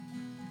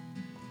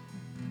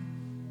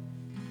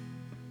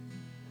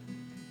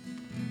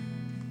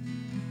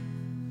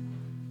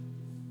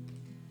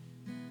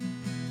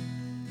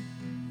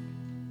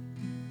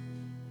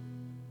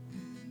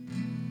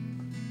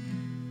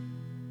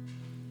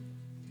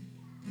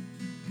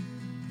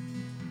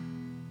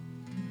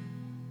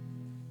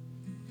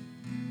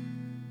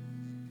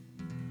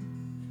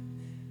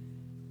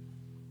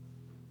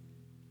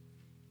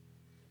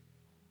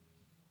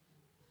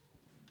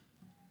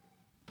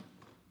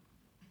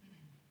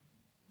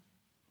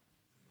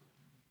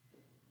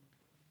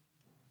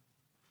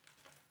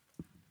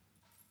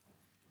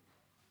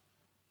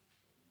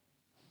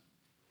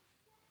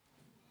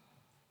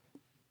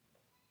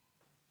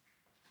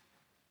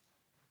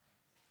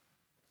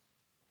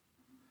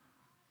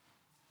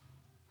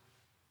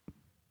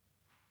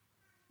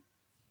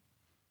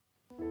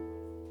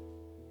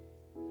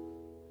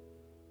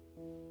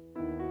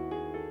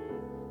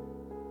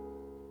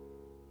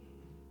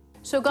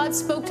So God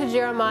spoke to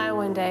Jeremiah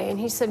one day, and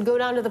he said, go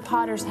down to the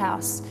potter's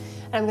house,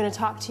 and I'm going to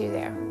talk to you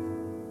there.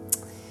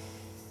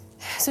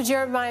 So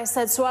Jeremiah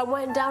said, so I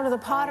went down to the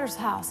potter's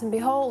house, and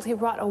behold, he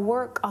brought a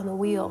work on the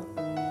wheel.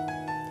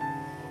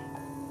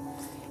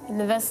 And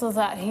the vessel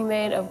that he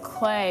made of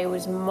clay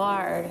was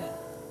marred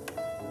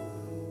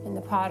in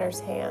the potter's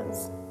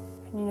hands.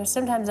 And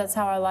sometimes that's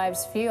how our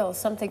lives feel.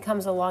 Something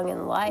comes along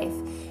in life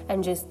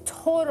and just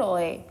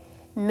totally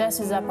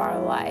messes up our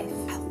life.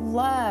 I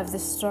love the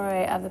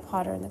story of the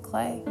potter and the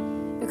clay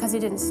because he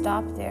didn't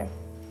stop there.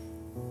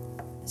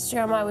 As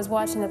Jeremiah was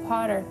watching the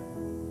potter,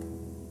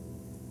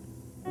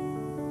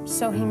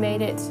 so he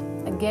made it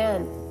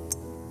again.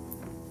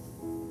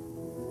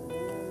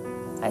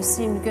 It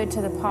seemed good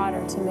to the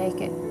potter to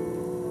make it.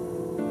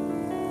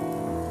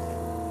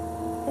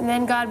 And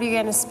then God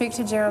began to speak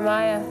to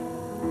Jeremiah.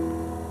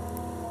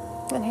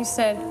 And he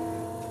said,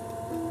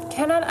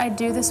 cannot I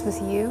do this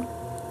with you?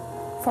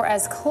 For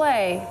as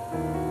clay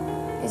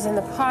is in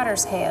the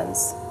potter's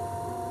hands,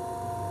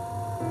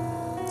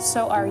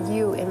 so are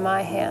you in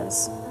my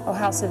hands, O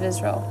house of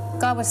Israel.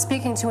 God was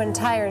speaking to an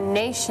entire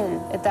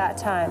nation at that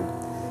time,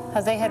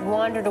 how they had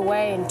wandered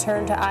away and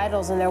turned to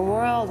idols, and their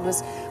world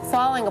was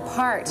falling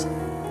apart.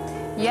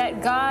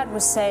 Yet God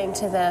was saying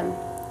to them,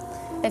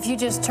 if you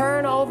just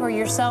turn over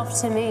yourself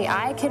to me,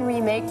 I can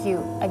remake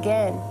you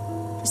again,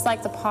 just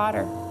like the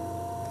potter.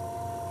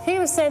 If he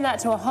was saying that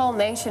to a whole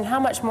nation, how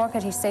much more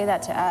could he say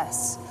that to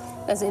us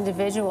as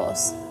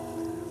individuals?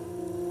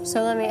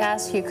 So let me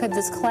ask you, could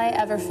this clay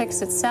ever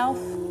fix itself?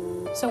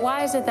 So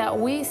why is it that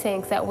we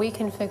think that we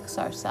can fix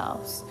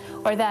ourselves,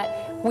 or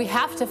that we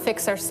have to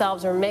fix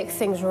ourselves or make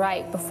things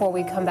right before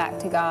we come back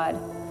to God?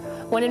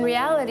 When in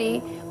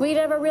reality, we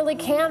never really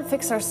can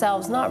fix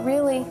ourselves, not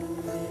really.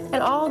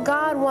 And all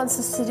God wants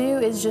us to do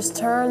is just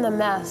turn the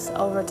mess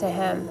over to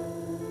Him.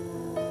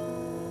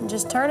 And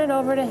just turn it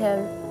over to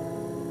Him.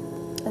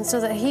 And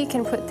so that He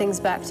can put things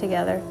back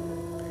together.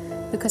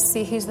 Because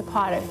see, He's the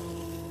potter.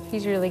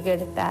 He's really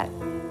good at that.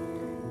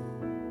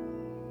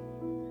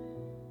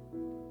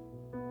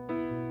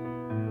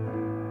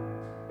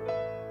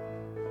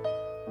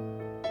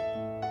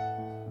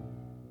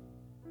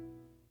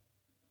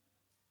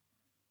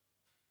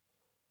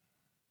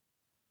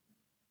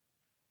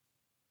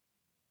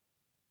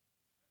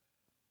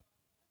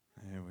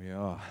 There we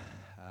are.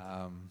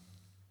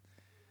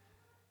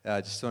 I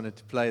just wanted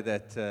to play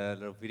that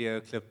little video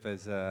clip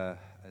as a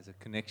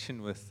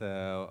connection with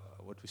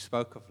what we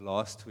spoke of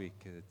last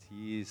week. That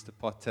He is the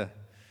potter,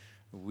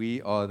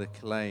 we are the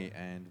clay,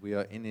 and we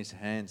are in His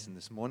hands. And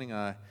this morning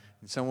I,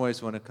 in some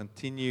ways, want to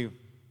continue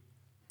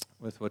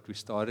with what we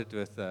started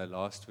with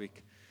last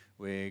week,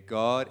 where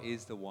God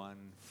is the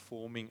one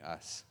forming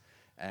us.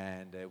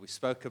 And we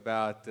spoke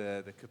about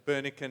the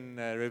Copernican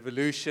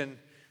revolution,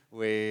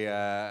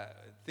 where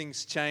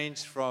things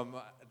changed from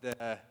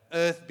the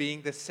earth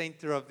being the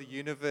center of the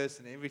universe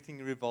and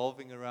everything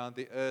revolving around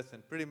the earth,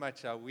 and pretty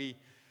much how we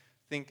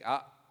think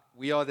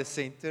we are the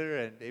center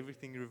and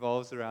everything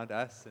revolves around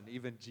us, and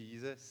even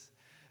Jesus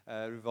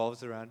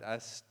revolves around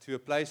us, to a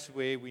place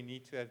where we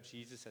need to have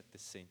Jesus at the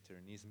center,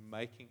 and He's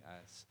making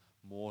us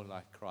more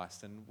like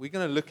Christ. And we're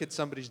going to look at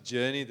somebody's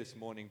journey this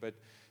morning, but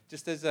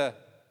just as a,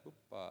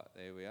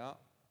 there we are.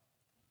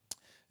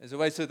 As a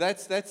way, so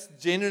that's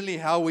generally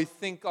how we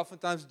think.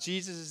 Oftentimes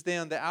Jesus is there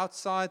on the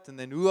outside, and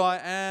then who I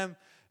am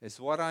is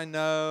what I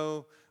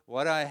know,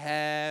 what I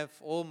have,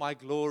 all my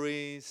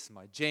glories,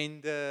 my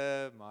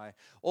gender,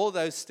 all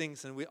those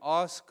things. And we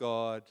ask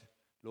God,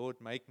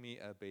 Lord, make me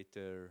a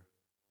better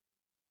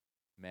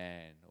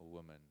man or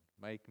woman.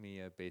 Make me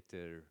a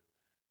better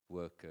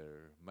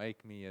worker.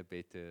 Make me a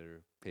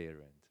better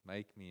parent.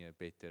 Make me a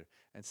better.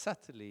 And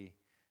subtly,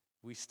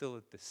 we're still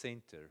at the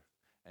center,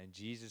 and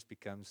Jesus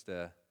becomes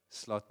the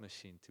slot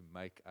machine to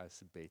make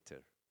us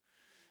better.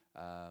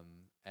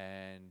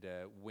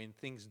 When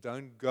things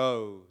don't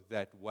go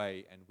that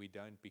way and we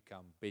don't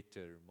become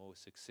better, more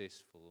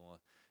successful,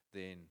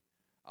 then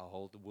our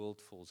whole world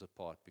falls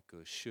apart,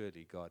 because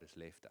surely God has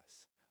left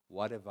us.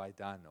 What have I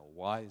done? Or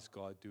why is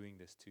God doing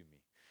this to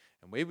me?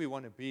 And where we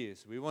want to be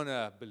is we want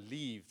to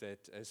believe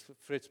that, as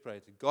Fritz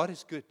prayed, that God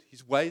is good.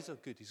 His ways are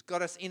good. He's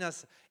got us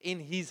in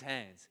His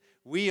hands.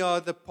 We are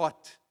the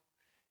pot.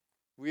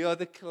 We are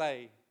the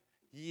clay.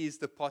 He is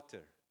the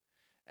potter,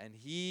 and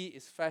He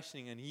is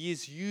fashioning, and He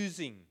is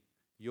using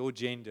your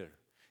gender.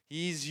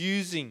 He is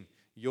using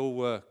your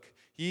work.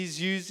 He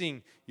is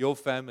using your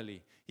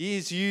family. He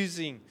is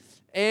using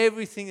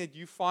everything that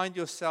you find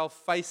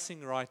yourself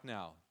facing right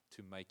now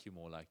to make you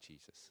more like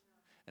Jesus.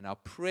 And our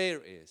prayer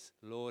is,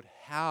 Lord,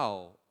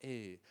 how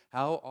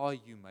are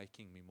you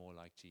making me more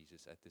like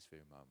Jesus at this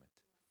very moment?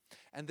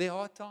 And there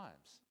are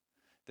times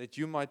that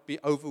you might be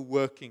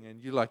overworking,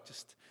 and you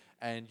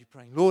and you're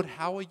praying, Lord,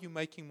 how are you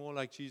making more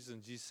like Jesus?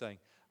 And Jesus saying,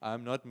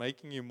 I'm not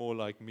making you more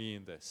like me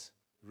in this.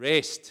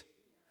 Rest.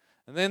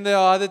 And then there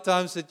are other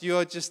times that you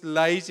are just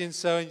lazy and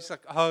so, and you're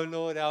like, oh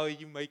Lord, how are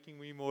you making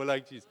me more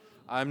like Jesus?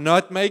 I'm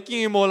not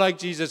making you more like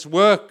Jesus.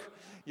 Work.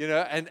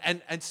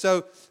 And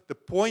so the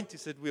point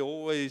is that we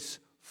always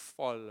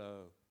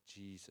follow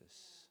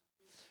Jesus.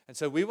 And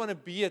so we want to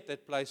be at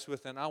that place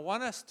with. And I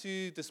want us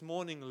to, this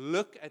morning,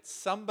 look at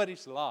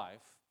somebody's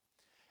life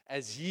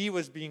as he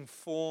was being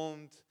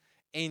formed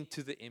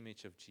into the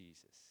image of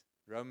Jesus.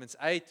 Romans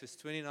 8, verse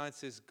 29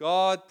 says,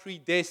 God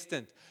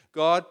predestined,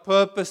 God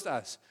purposed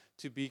us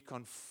to be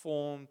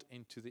conformed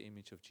into the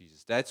image of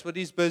Jesus. That's what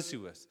He's busy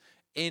with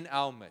in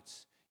our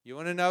midst. You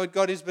want to know what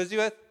God is busy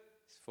with?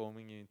 He's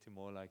forming you into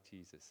more like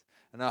Jesus.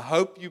 And I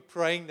hope you're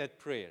praying that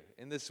prayer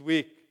in this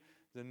week.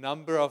 The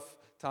number of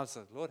times,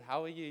 like, Lord,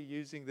 how are you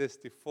using this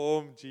to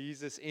form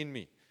Jesus in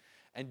me?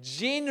 And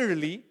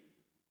generally,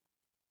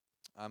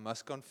 I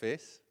must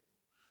confess,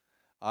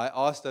 I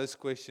ask those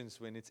questions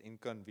when it's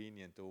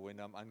inconvenient or when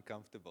I'm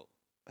uncomfortable.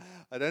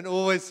 I don't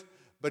always,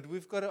 but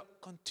we've got to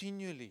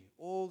continually,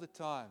 all the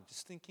time,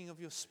 just thinking of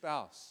your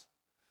spouse.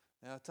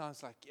 There are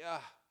times like,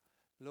 yeah,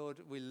 Lord,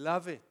 we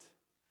love it.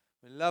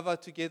 We love our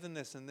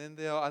togetherness. And then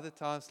there are other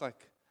times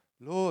like,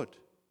 Lord,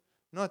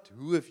 not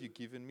who have you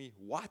given me,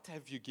 what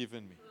have you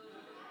given me?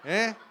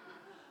 Yeah?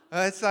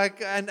 It's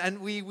like, and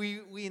we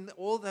in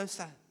all those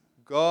times,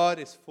 God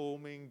is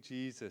forming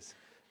Jesus.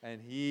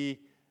 And He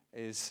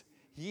is,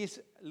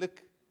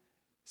 look,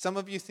 some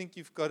of you think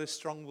you've got a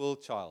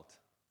strong-willed child.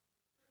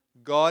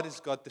 God has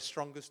got the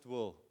strongest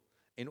will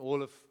in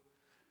all of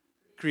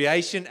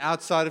creation,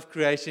 outside of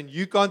creation.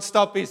 You can't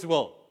stop His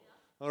will.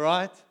 All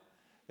right?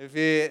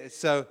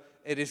 So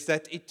it is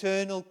that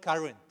eternal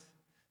current,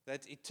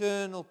 that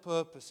eternal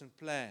purpose and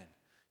plan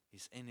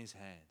is in His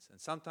hands.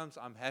 And sometimes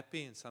I'm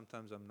happy and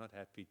sometimes I'm not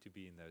happy to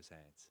be in those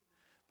hands.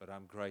 But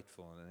I'm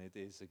grateful and it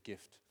is a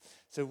gift.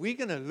 So we're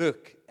going to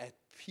look at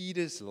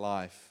Peter's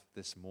life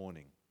this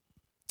morning.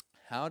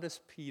 How did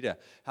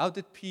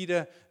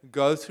Peter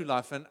go through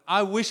life? And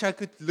I wish I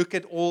could look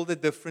at all the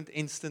different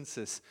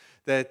instances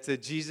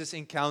that Jesus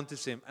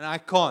encounters him. And I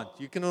can't.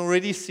 You can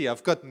already see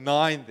I've got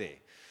 9 there.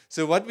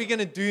 So what we're going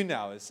to do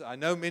now is, I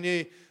know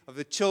many of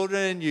the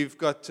children, you've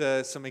got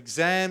some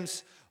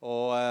exams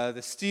or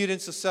the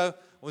students or so.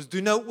 Ons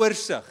doen nou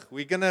oorsig.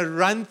 We're going to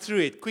run through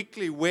it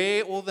quickly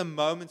where all the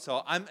moments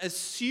are. I'm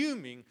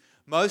assuming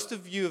most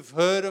of you have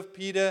heard of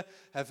Peter,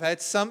 have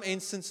had some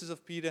instances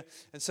of Peter.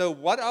 And so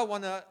what I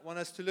want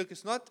us to look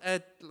is not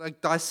at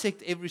like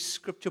dissect every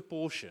scripture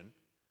portion.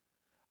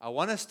 I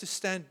want us to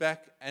stand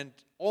back and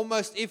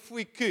almost, if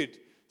we could,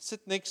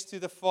 sit next to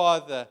the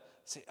Father.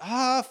 Say,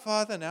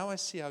 Father, now I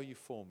see how you're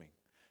forming.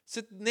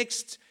 Sit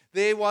next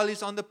there while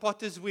he's on the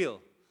potter's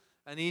wheel.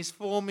 And he's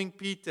forming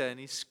Peter and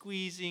he's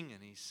squeezing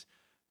and he's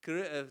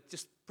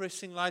just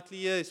pressing lightly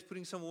here, he's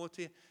putting some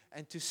water here,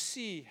 and to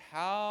see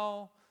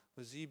how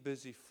was he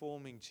busy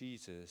forming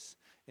Jesus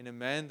in a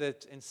man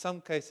that in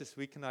some cases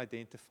we can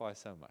identify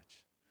so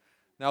much.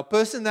 Now,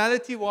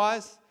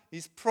 personality-wise,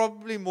 he's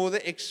probably more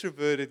the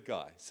extroverted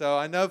guy. So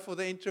I know for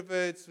the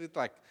introverts, with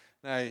like,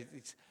 no,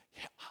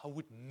 I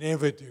would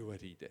never do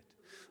what he did.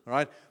 All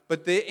right?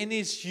 But they're in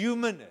his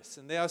humanness,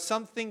 and there are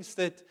some things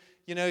that,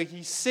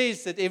 he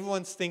says that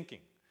everyone's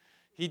thinking.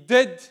 He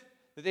did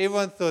that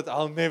everyone thought,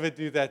 I'll never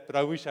do that, but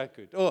I wish I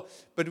could.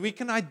 But we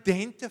can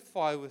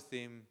identify with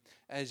him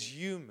as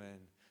human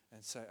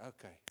and say,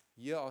 okay,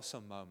 here are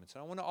some moments.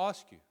 And I want to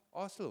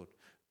ask the Lord,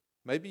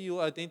 maybe you'll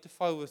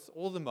identify with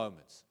all the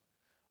moments.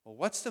 Or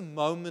what's the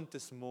moment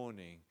this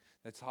morning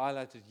that's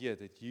highlighted here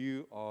that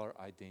you are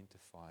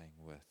identifying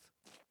with?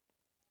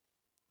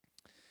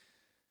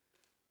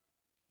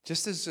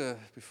 Just as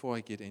before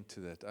I get into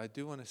that, I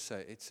do want to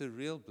say it's a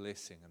real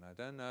blessing, and I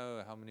don't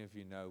know how many of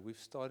you know, we've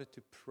started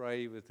to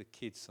pray with the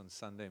kids on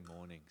Sunday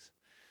mornings.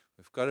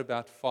 We've got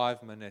about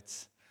 5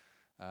 minutes.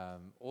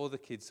 All the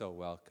kids are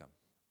welcome.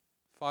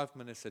 5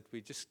 minutes that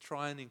we just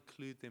try and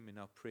include them in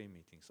our prayer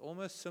meetings,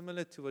 almost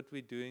similar to what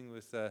we're doing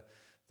with the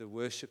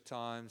worship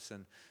times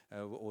and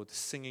or the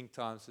singing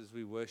times as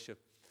we worship.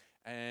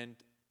 And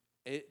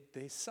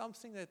there's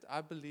something that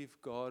I believe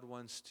God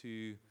wants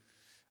to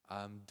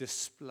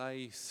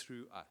display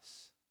through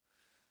us,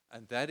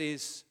 and that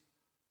is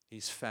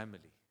His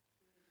family.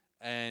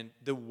 And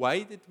the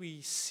way that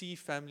we see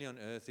family on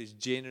earth is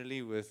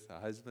generally with a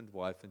husband,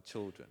 wife, and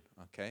children.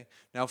 Okay.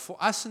 Now, for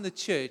us in the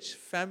church,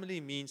 family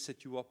means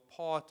that you are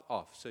part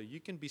of. So you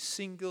can be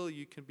single,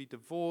 you can be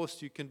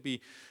divorced, you can be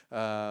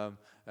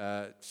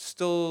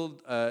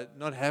still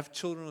not have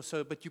children or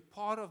so, but you're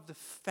part of the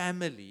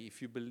family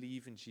if you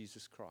believe in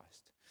Jesus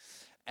Christ.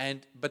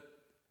 But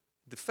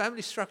the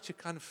family structure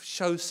kind of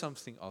shows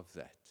something of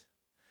that.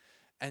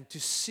 And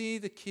to see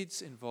the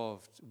kids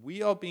involved,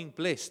 we are being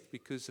blessed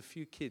because a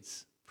few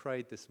kids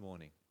prayed this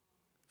morning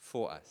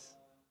for us.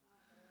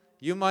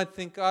 You might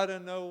think, I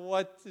don't know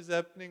what is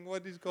happening,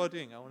 what is God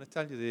doing? I want to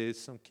tell you, there's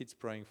some kids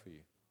praying for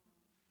you.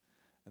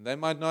 And they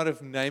might not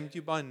have named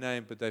you by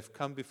name, but they've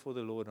come before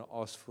the Lord and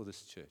asked for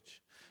this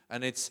church.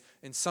 And it's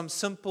in some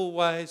simple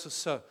ways or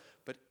so,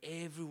 but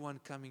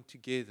everyone coming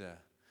together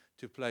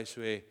to a place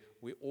where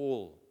we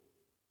all,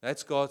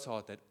 that's God's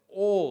heart,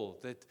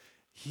 that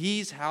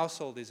His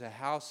household is a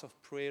house of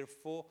prayer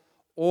for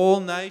all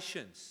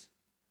nations.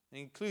 It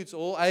includes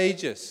all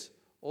ages,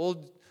 all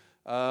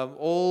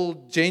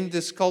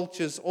genders,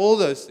 cultures, all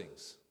those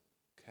things.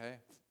 Okay?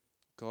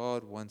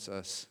 God wants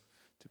us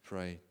to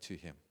pray to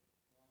him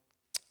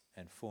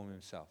and form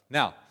himself.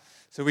 Now,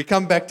 so we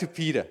come back to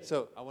Peter.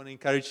 So I want to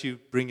encourage you,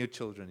 bring your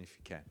children if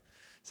you can.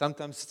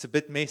 Sometimes it's a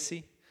bit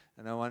messy,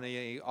 and I want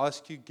to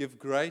ask you, give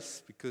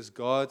grace, because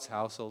God's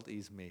household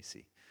is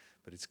messy,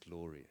 but it's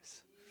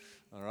glorious.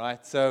 All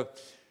right, so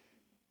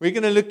we're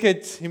going to look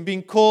at him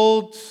being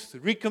called,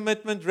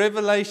 recommitment,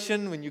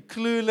 revelation, when you're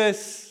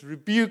clueless,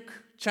 rebuke,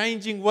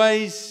 changing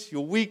ways,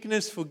 your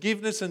weakness,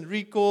 forgiveness, and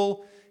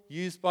recall,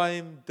 used by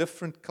him,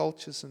 different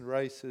cultures and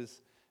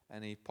races,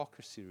 and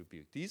hypocrisy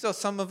rebuke. These are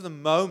some of the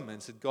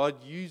moments that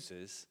God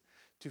uses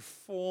to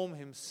form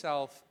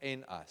himself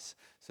in us.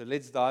 So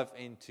let's dive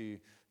into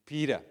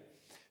Peter.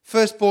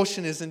 First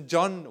portion is in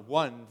John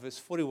 1, verse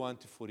 41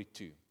 to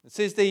 42. It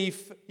says that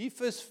he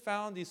first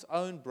found his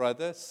own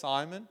brother,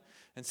 Simon,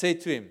 and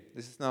said to him,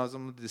 this is now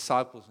some of the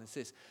disciples, and it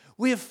says,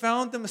 "We have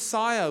found the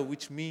Messiah,"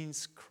 which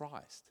means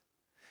Christ.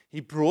 He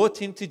brought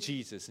him to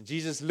Jesus, and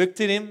Jesus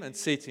looked at him and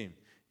said to him,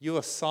 "You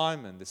are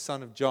Simon, the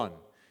son of John.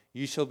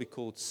 You shall be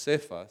called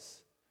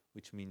Cephas,"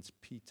 which means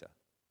Peter.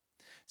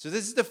 So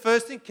this is the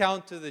first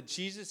encounter that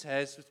Jesus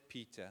has with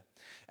Peter.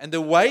 And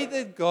the way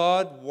that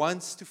God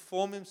wants to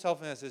form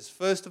himself in us is,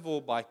 first of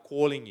all, by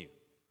calling you.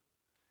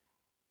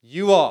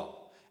 You are.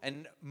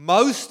 And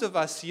most of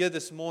us here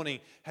this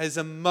morning has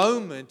a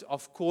moment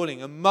of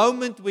calling, a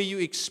moment where you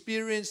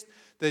experienced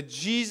that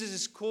Jesus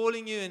is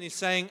calling you and he's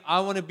saying,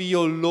 "I want to be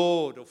your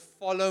Lord," or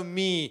 "Follow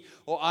me,"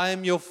 or "I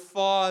am your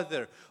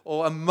Father,"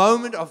 or a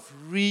moment of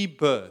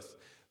rebirth.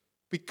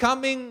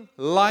 Becoming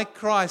like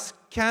Christ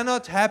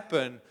cannot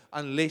happen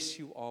unless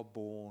you are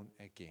born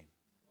again.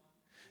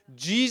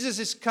 Jesus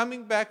is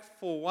coming back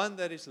for one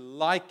that is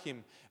like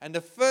him. And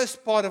the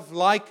first part of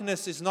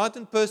likeness is not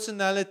in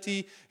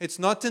personality, it's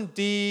not in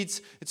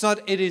deeds,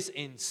 it is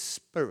in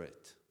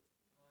spirit.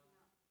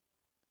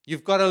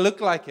 You've got to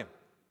look like him.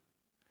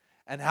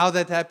 And how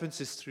that happens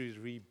is through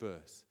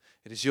rebirth.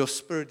 It is your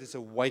spirit is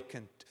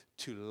awakened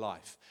to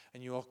life.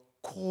 And you are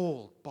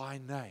called by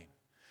name.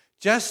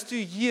 Just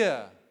to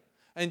hear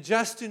and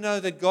just to know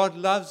that God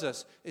loves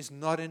us is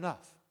not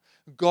enough.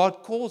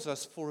 God calls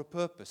us for a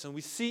purpose. And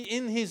we see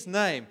in his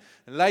name,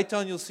 and later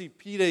on you'll see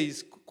Peter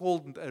is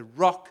called a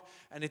rock,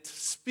 and it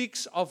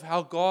speaks of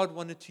how God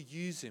wanted to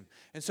use him.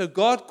 And so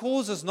God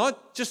calls us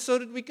not just so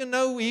that we can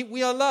know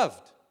we are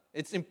loved.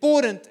 It's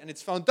important and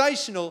it's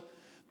foundational,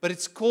 but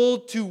it's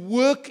called to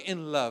work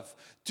in love,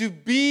 to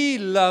be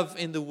love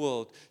in the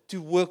world,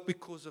 to work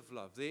because of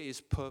love. There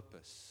is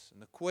purpose.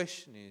 And the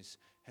question is,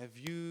 have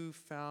you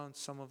found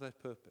some of that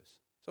purpose?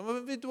 Some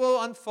of it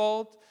will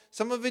unfold.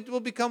 Some of it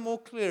will become more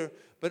clear.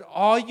 But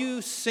are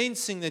you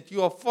sensing that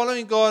you are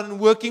following God and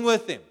working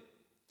with him?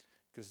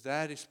 Because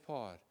that is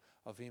part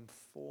of him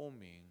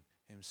forming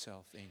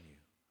himself in you.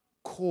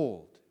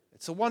 Called.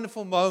 It's a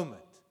wonderful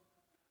moment.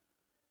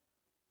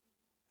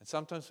 And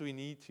sometimes we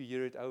need to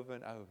hear it over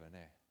and over.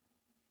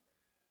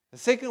 The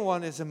second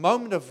one is a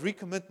moment of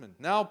recommitment.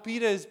 Now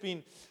Peter has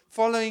been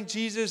following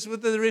Jesus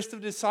with the rest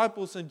of the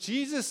disciples, and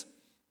Jesus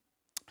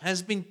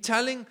has been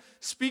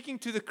speaking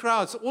to the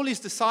crowds, all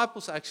his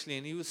disciples actually,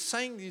 and he was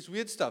saying these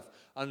weird stuff.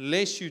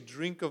 "Unless you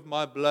drink of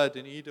my blood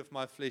and eat of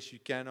my flesh, you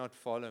cannot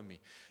follow me."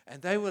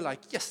 And they were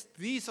like, yes,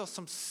 these are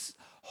some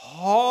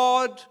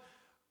hard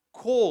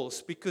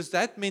calls, because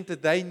that meant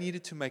that they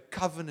needed to make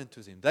covenant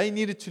with him. They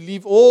needed to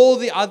leave all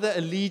the other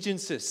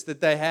allegiances that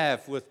they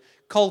have with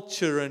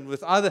culture and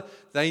with other.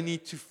 They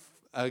need to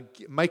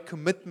make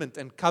commitment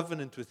and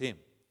covenant with him.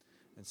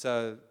 And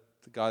so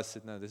the guys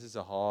said, "No, this is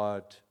a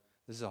hard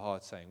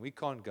saying. We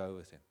can't go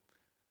with him.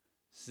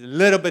 It's a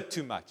little bit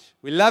too much.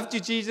 We loved you,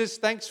 Jesus.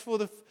 Thanks for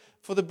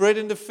the bread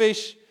and the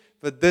fish.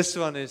 But this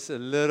one is a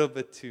little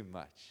bit too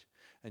much."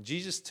 And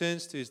Jesus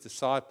turns to his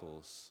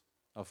disciples,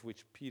 of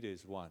which Peter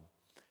is one.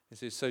 He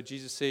says, so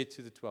Jesus said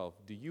to the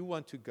 12, "Do you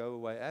want to go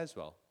away as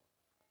well?"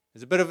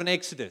 There's a bit of an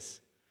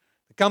exodus.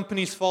 The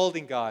company's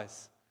folding,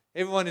 guys.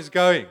 Everyone is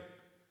going.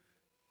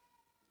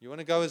 You want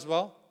to go as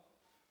well?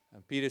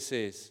 And Peter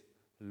says,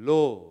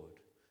 "Lord,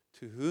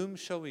 to whom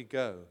shall we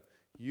go?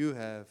 You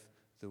have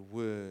the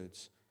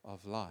words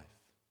of life."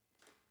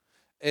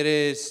 It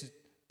is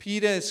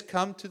Peter has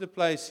come to the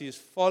place, he has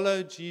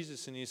followed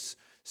Jesus and he's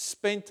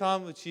spent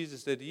time with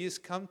Jesus, that he has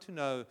come to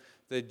know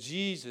that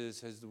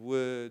Jesus has the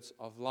words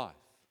of life.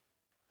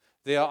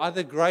 There are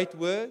other great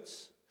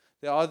words,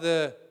 there are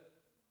other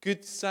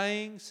good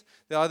sayings,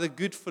 there are other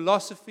good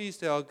philosophies,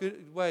 there are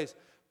good ways,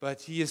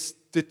 but he is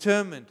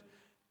determined,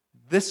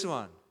 this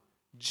one,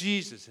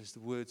 Jesus has the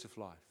words of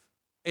life.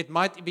 It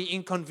might be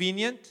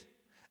inconvenient,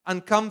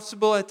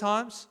 uncomfortable at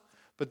times,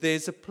 but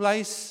there's a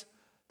place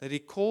that he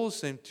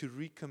calls them to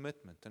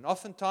recommitment. And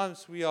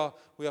oftentimes we are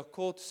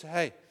called to say,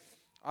 "Hey,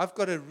 I've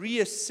got to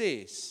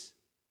reassess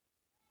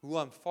who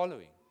I'm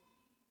following."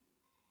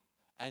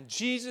 And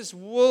Jesus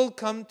will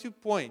come to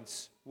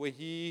points where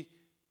he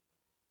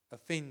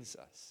offends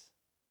us,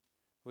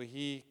 where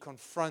he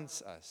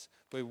confronts us,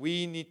 where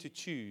we need to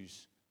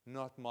choose,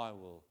 not my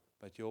will,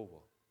 but your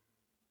will.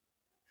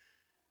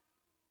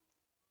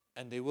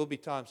 And there will be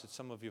times that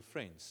some of your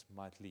friends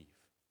might leave.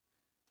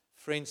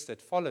 Friends that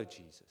follow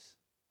Jesus.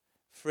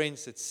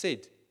 Friends that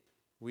said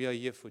We are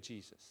here for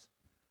Jesus.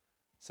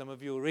 Some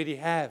of you already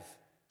have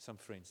some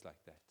friends like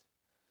that.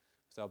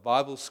 With our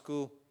Bible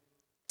school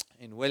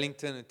in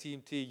Wellington and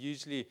TMT,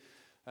 usually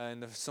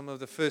in some of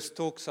the first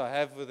talks I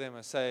have with them,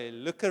 I say,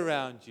 look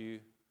around you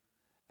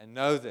and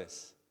know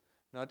this.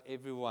 Not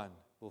everyone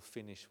will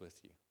finish with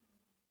you.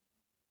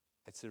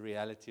 It's a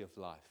reality of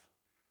life.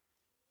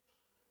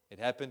 It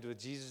happened with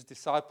Jesus'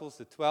 disciples,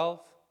 the 12.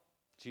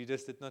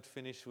 Judas did not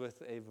finish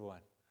with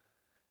everyone.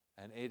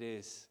 And it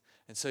is.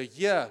 And so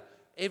here,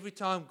 every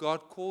time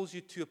God calls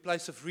you to a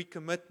place of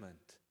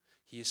recommitment,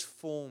 He is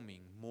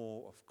forming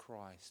more of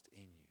Christ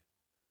in you.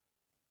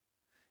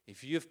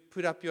 If you've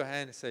put up your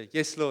hand and say,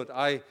 yes, Lord,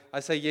 I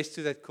say yes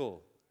to that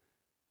call,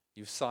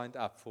 you've signed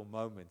up for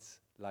moments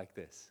like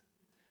this.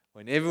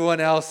 When everyone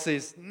else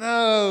says,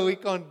 no, we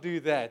can't do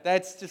that.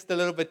 That's just a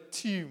little bit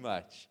too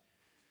much.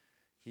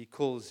 He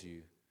calls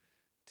you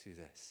to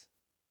this.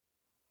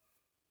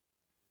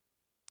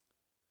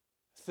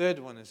 Third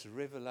one is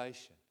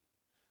revelation.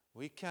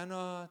 We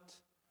cannot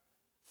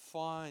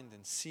find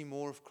and see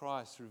more of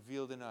Christ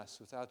revealed in us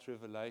without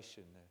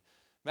revelation.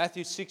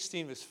 Matthew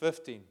 16, verse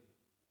 15.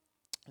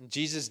 And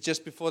Jesus,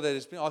 just before that,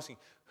 has been asking,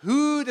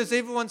 who does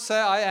everyone say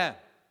I am?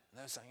 And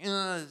they were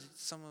saying,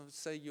 some would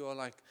say you are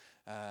like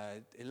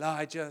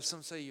Elijah.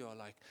 Some say you are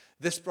like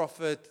this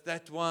prophet,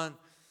 that one.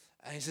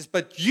 And He says,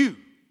 but you,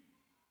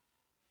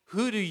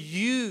 who do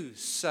you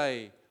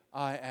say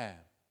I am?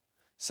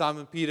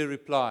 Simon Peter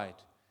replied,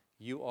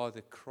 you are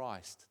the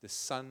Christ, the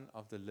Son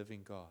of the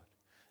living God.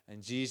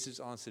 And Jesus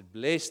answered,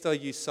 blessed are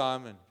you,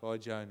 Simon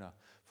Bar-Jonah,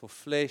 for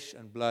flesh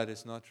and blood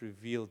has not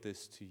revealed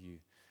this to you,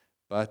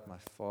 but my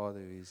Father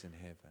who is in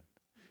heaven.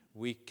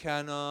 We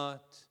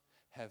cannot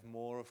have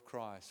more of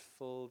Christ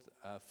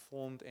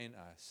formed in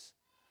us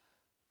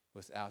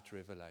without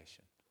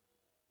revelation.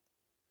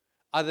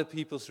 Other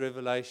people's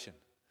revelation.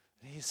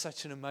 He is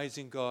such an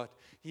amazing God.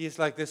 He is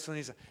like this one.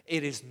 He's like,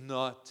 it is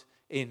not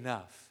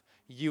enough.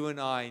 You and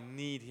I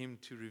need Him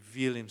to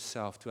reveal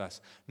Himself to us.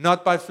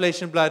 Not by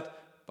flesh and blood,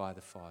 by the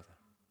Father.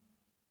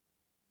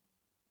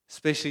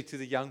 Especially to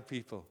the young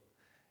people.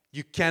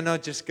 You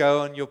cannot just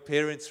go on your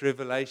parents'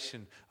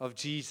 revelation of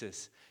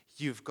Jesus.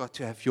 You've got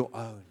to have your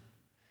own.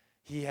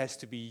 He has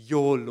to be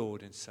your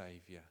Lord and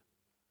Savior.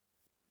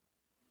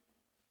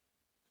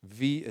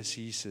 Wie is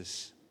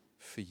Jesus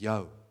vir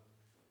jou?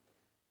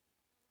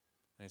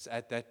 And it's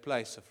at that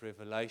place of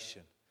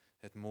revelation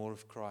that more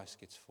of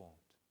Christ gets formed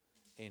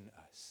in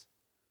us.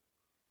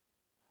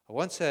 I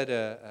once had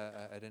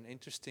an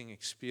interesting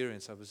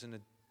experience. I was in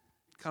a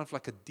kind of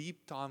like a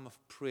deep time of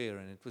prayer,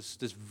 and it was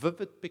this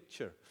vivid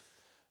picture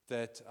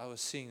that I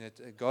was seeing,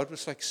 that God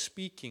was like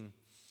speaking,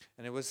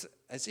 and it was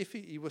as if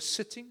He was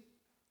sitting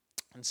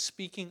and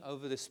speaking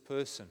over this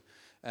person.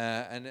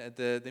 And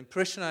the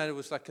impression I had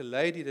was like a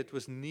lady that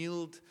was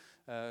knelt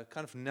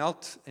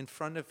in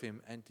front of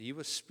Him, and He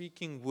was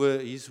speaking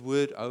His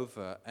word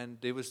over, and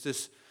there was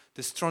this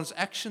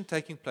transaction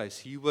taking place.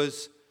 He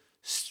was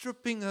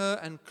stripping her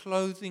and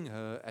clothing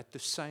her at the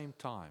same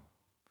time.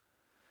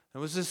 It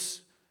was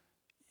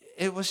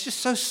just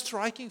so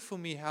striking for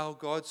me how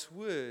God's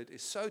word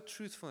is so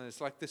truthful. And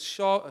it's like this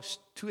sharp,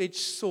 two-edged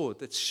sword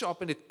that's sharp,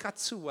 and it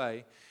cuts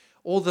away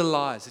all the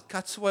lies. It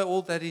cuts away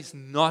all that is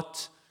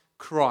not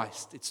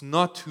Christ. It's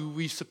not who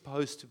we're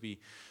supposed to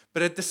be.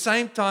 But at the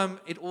same time,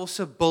 it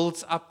also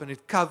builds up and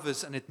it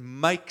covers and it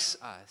makes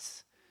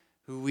us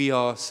who we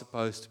are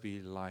supposed to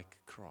be, like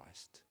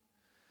Christ.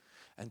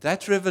 And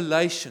that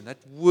revelation,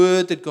 that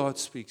word that God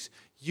speaks,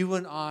 you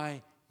and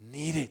I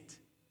need it.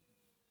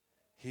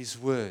 His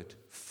word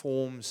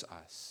forms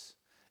us.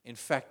 In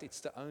fact, it's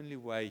the only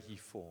way He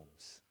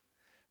forms.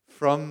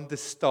 From the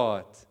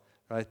start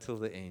right till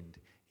the end,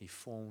 He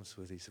forms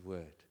with His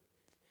word.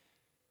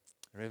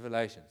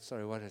 Revelation.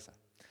 Sorry, what is that?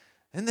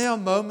 And there are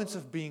moments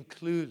of being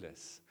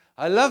clueless.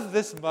 I love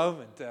this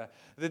moment.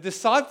 The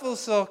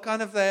disciples are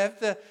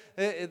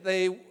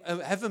they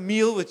have a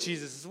meal with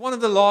Jesus. It's one of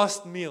the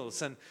last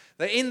meals, and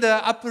they're in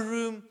the upper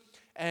room,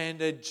 and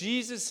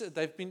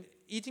they've been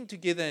eating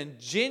together, and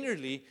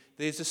generally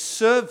there's a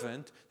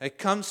servant that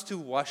comes to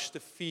wash the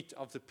feet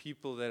of the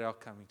people that are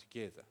coming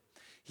together.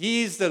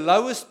 He is the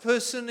lowest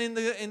person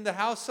in the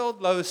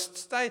household, lowest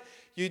state.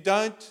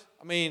 It's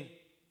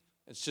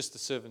just the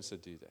servants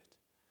that do that.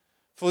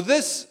 For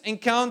this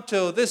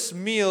encounter, this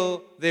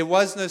meal, there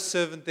was no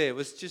servant there. It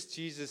was just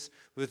Jesus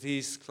with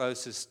His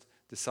closest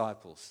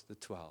disciples, the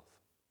 12.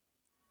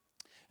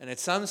 And at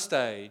some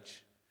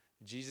stage,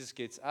 Jesus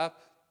gets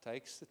up,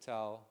 takes the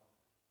towel,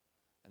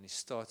 and He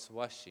starts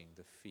washing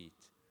the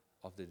feet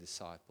of the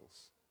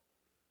disciples.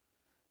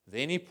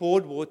 Then He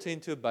poured water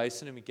into a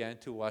basin and began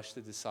to wash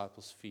the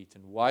disciples' feet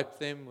and wiped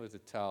them with a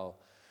towel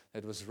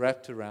that was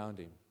wrapped around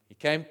Him. He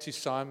came to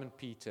Simon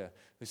Peter,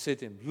 who said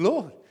to Him,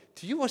 Lord,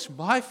 do you wash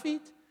my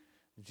feet?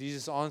 And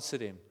Jesus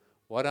answered him,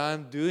 what I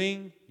am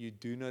doing, you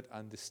do not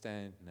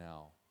understand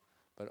now,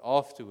 but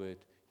afterward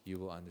you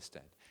will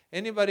understand.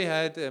 Anybody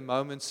had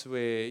moments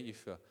where you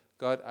feel,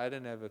 God, I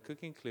don't have a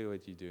cooking clue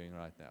what you're doing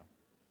right now?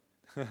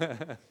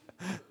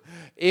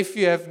 If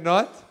you have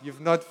not,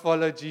 you've not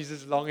followed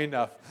Jesus long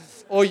enough.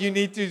 Or you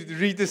need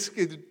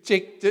to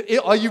check,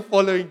 are you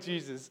following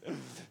Jesus?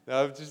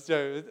 No, I'm just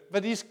joking.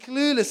 But he's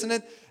clueless.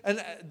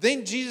 And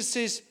then Jesus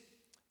says,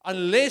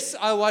 unless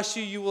I wash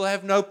you, you will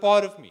have no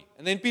part of me.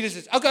 And then Peter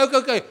says,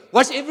 okay,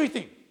 wash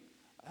everything.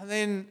 And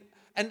then,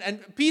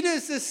 and Peter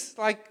is this,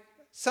 like,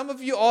 some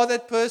of you are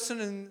that person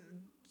and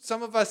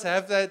some of us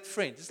have that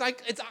friend. It's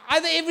like, it's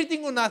either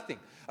everything or nothing.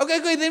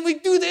 Okay, then we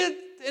do that.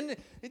 And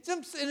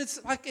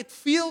it's like, it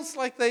feels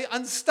like they're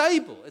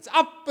unstable. It's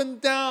up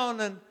and down.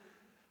 And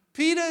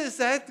Peter is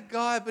that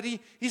guy, but he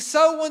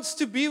so wants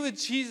to be with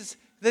Jesus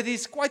that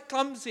he's quite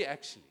clumsy,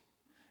 actually.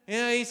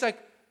 He's like,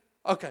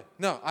 okay,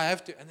 no, I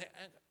have to. And it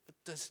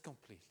does it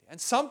completely. And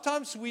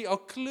sometimes we are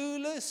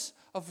clueless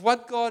of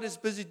what God is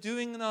busy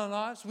doing in our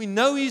lives. We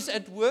know He's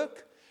at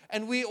work,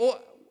 and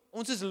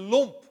ons is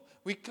lomp.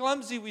 We're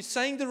clumsy. We're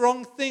saying the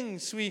wrong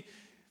things.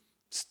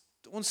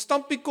 Ons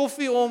stamp die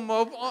koffie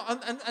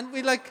and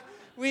we like,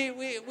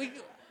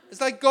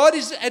 it's like God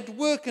is at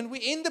work, and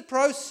we're in the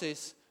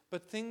process,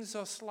 but things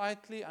are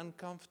slightly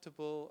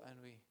uncomfortable, and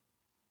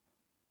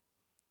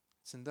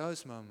it's in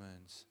those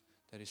moments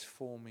that is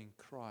forming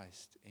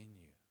Christ in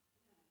you.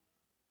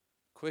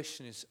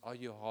 Question is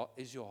your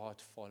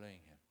heart following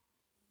Him?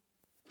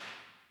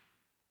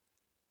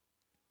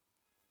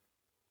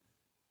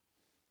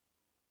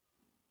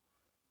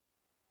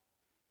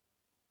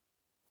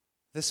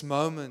 This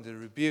moment, the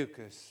rebuke,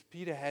 is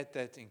Peter had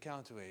that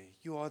encounter where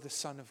you are the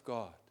Son of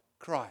God,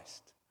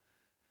 Christ.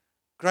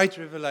 Great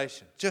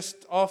revelation.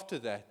 Just after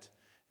that,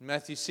 in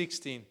Matthew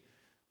 16,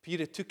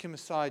 Peter took him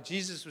aside.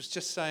 Jesus was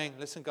just saying,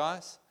 listen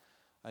guys,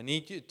 I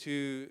need you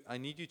to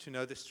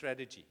know the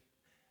strategy.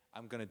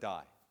 I'm going to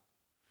die.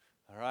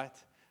 All right?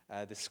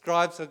 The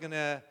scribes and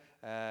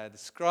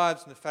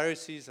the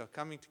Pharisees are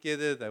coming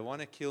together. They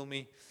want to kill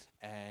me.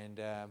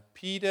 And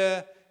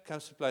Peter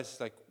comes to a place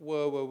like,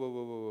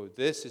 whoa.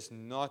 This is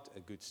not a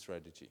good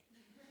strategy.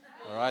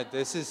 All right?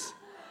 This is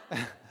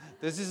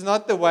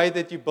not the way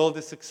that you build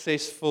a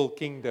successful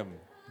kingdom,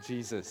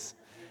 Jesus.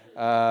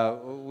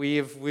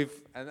 They've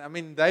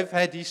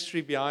had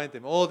history behind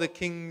them. All the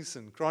kings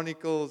and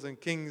chronicles and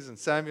kings and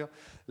Samuel.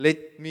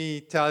 Let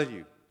me tell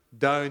you,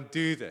 don't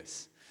do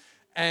this.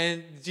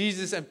 And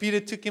Peter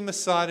took him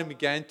aside and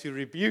began to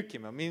rebuke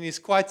him. He's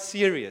quite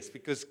serious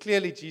because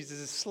clearly Jesus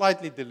is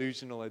slightly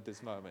delusional at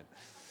this moment.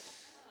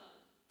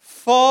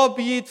 Far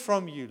be it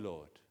from you,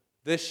 Lord.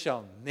 This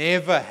shall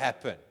never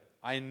happen.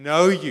 I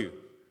know you.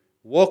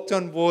 Walked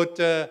on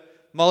water,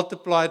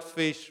 multiplied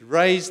fish,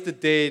 raised the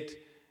dead.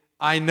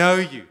 I know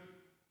you.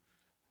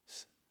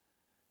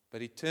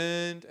 But he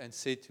turned and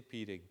said to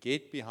Peter,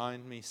 get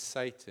behind me,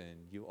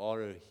 Satan. You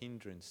are a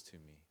hindrance to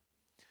me.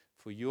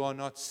 For you are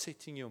not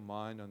setting your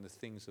mind on the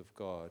things of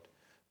God,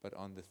 but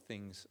on the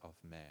things of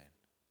man.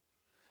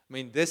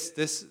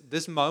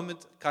 This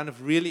moment kind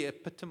of really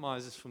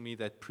epitomizes for me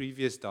that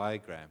previous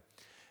diagram.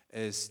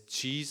 As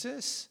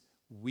Jesus,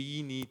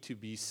 we need to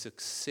be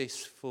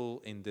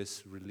successful in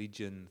this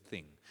religion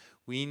thing.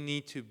 We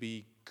need to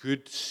be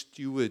good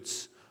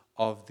stewards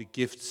of the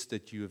gifts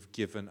that you have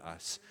given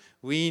us.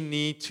 We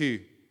need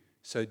to,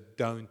 so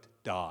don't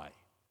die.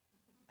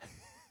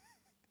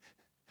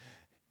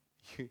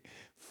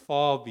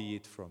 Far be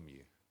it from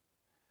you.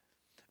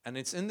 And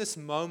it's in this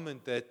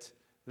moment that,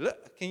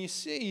 look, can you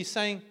see, he's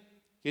saying,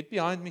 get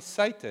behind me,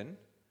 Satan,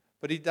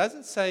 but he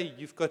doesn't say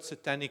you've got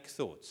satanic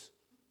thoughts.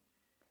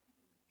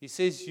 He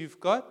says you've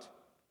got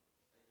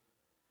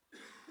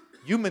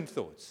human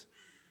thoughts.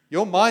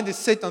 Your mind is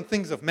set on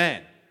things of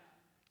man.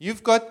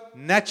 You've got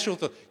natural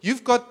thoughts.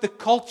 You've got the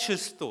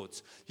culture's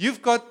thoughts.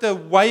 You've got the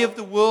way of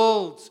the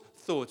world's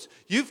thoughts.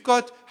 You've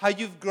got how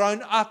you've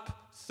grown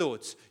up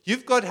thoughts.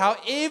 You've got how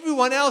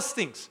everyone else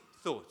thinks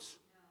thoughts.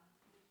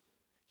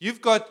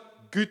 You've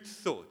got good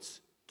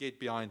thoughts. Get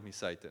behind me,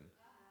 Satan.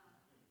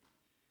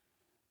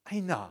 I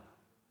know.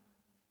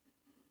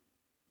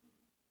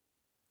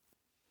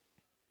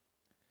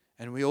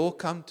 And we all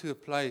come to a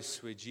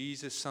place where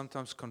Jesus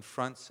sometimes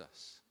confronts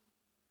us,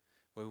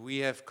 where we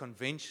have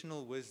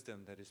conventional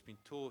wisdom that has been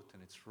taught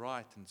and it's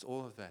right and it's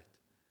all of that,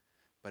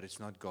 but it's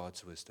not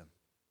God's wisdom.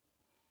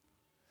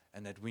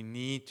 And that we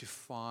need to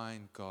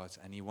find God's,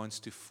 and He wants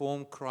to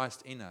form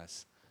Christ in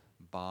us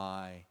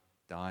by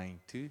dying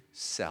to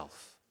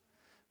self,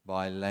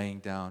 by laying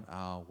down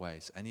our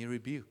ways. And He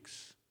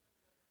rebukes.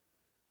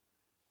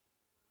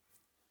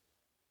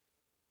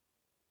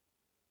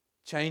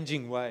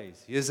 Changing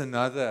ways. Here's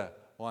another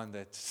one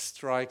that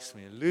strikes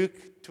me.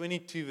 Luke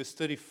 22 verse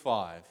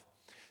 35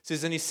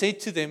 says, and He said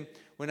to them,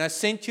 when I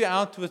sent you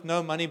out with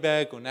no money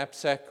bag or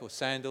knapsack or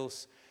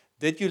sandals,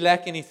 did you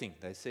lack anything?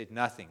 They said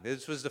nothing.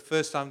 This was the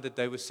first time that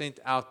they were sent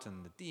out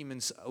and the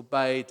demons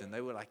obeyed and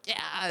they were like,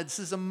 yeah, this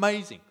is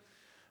amazing.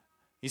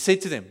 He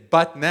said to them,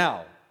 but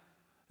now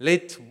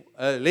let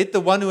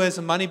the one who has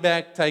a money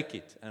bag take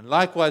it, and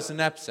likewise a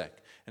knapsack.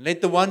 And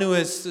let the one who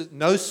has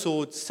no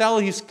sword sell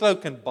his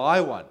cloak and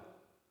buy one.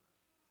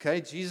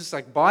 Okay, Jesus is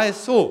like, buy a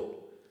sword.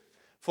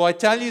 For I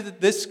tell you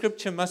that this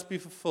scripture must be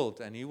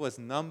fulfilled, and he was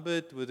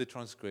numbered with the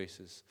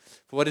transgressors.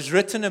 For what is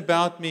written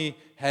about me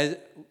has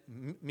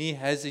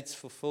its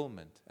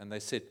fulfillment. And they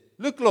said,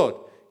 Look, Lord,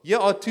 here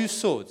are 2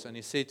 swords. And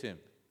he said to him,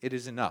 It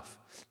is enough.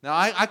 Now,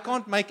 I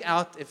can't make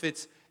out if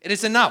it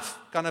is enough.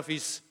 Kind of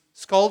he's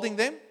scolding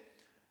them,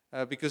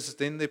 because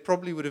then there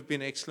probably would have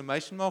been an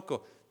exclamation mark,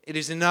 or it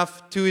is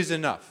enough, 2 is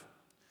enough.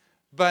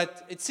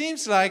 But it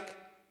seems like,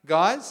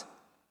 guys,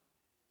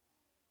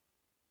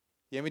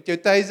 jy met jou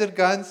taser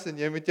guns and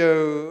jy met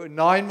jou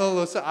 9mm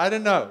or so, I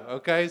don't know,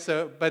 okay?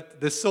 So, but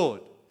the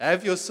sword,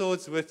 have your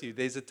swords with you.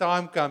 There's a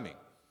time coming.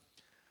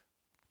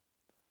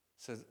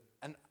 So,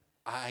 and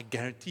I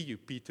guarantee you,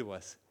 Peter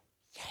was,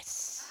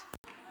 yes.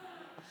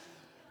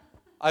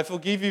 I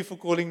forgive you for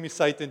calling me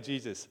Satan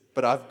Jesus,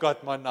 but I've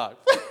got my knife.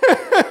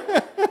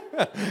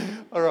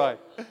 All right.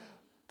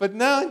 But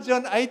now in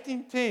John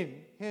 18:10,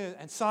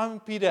 and Simon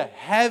Peter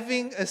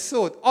having a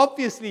sword,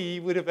 obviously he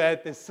would have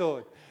had the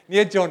sword.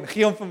 Nee, John,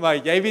 gee hom vir my.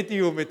 Jy weet nie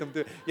hoe om met hom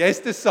te. Jy's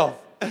te soft.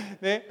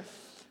 Nee.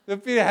 So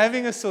Peter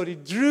having a sword, he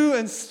drew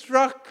and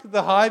struck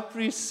the high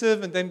priest's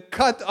servant and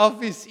cut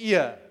off his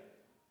ear.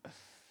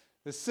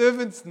 The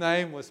servant's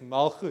name was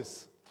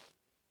Malchus.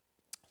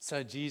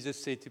 So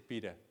Jesus said to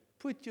Peter,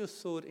 Put your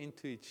sword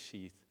into its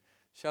sheath.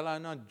 Shall I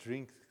not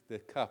drink the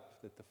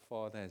cup that the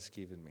Father has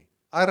given me?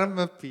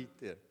 Arme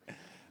Peter.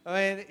 I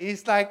mean,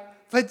 he's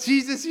like, but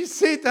Jesus, you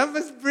said I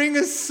must bring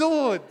a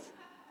sword.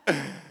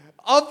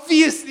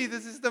 Obviously,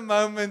 this is the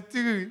moment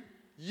to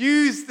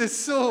use the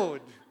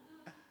sword.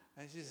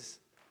 And Jesus,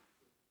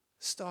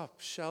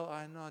 stop, shall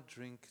I not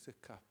drink the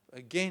cup?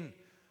 Again,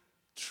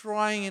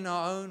 trying in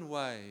our own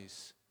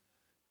ways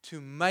to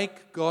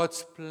make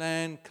God's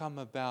plan come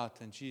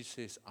about. And Jesus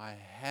says, I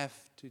have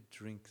to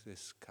drink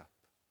this cup.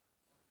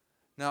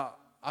 Now,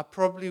 I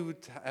probably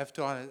would have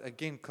to,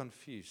 again,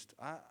 confused.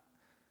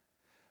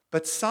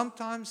 But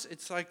sometimes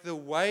it's like the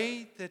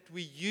way that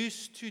we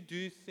used to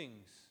do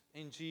things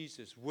in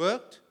Jesus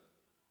worked,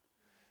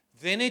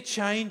 then it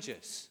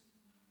changes.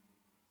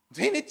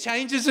 Then it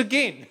changes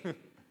again.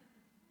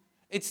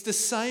 It's the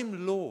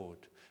same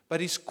Lord, but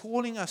He's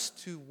calling us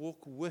to walk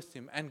with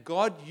Him. And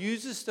God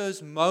uses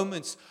those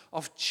moments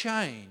of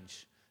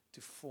change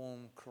to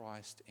form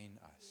Christ in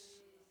us.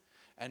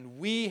 And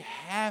we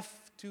have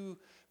to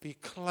be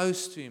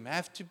close to Him,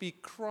 have to be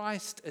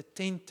Christ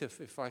attentive,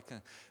 if I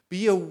can.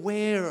 Be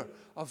aware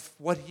of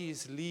what He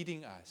is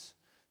leading us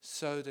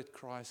so that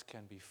Christ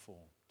can be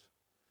formed.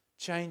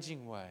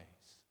 Changing ways.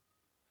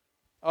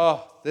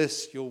 Oh,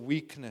 this, your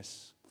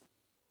weakness.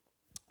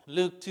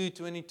 Luke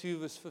 2:22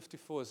 verse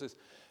 54 says,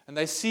 And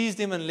they seized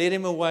him and led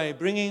him away,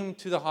 bringing him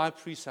to the high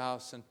priest's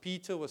house, and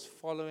Peter was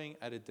following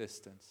at a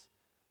distance.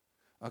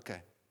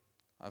 Okay,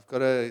 I've got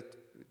to,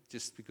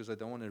 just because I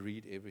don't want to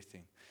read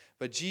everything.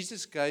 But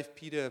Jesus gave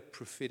Peter a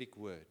prophetic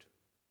word.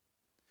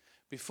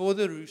 Before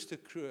the rooster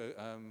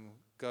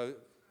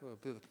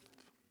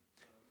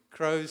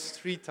crows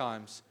 3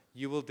 times,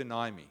 you will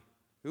deny me.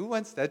 Who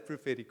wants that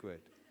prophetic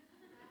word?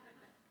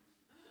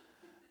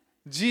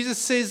 Jesus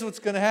says what's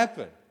going to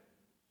happen.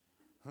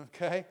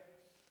 Okay?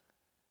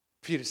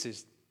 Peter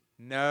says,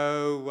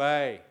 no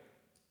way.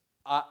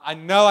 I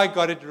know I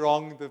got it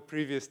wrong the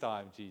previous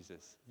time,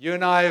 Jesus. You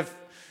and I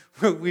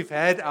we've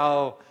had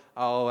our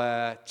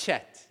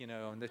chat,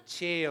 on the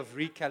chair of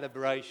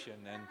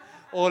recalibration and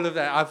all of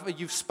that.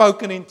 You've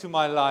spoken into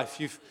my life.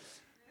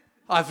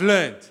 I've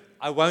learned.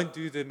 I won't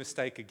do the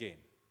mistake again.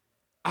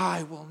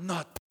 I will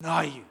not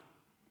deny you.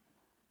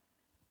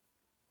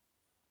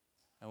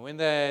 And when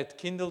they had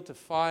kindled a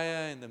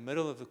fire in the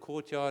middle of the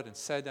courtyard and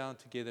sat down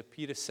together,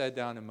 Peter sat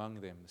down among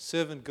them. The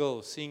servant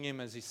girl, seeing him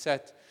as he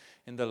sat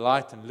in the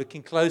light and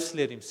looking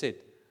closely at him, said,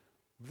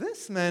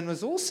 This man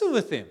was also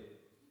with him.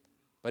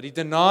 But he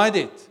denied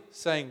it,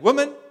 saying,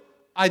 Woman,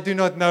 I do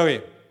not know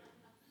him.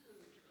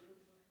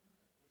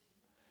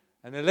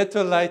 And a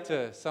little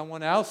later,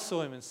 someone else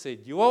saw him and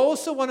said, You are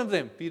also one of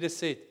them. Peter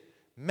said,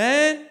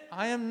 Man,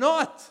 I am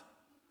not.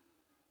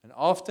 And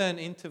after an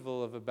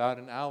interval of about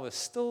an hour,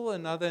 still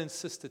another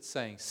insisted,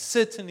 saying,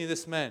 Certainly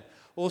this man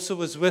also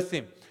was with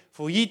him,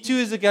 for he too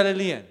is a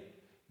Galilean.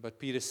 But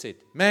Peter said,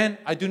 Man,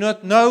 I do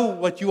not know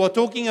what you are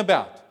talking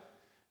about.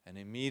 And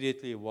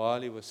immediately,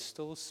 while he was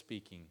still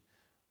speaking,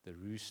 the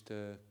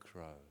rooster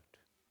crowed.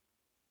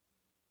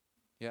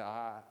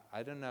 Yeah,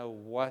 I don't know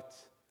what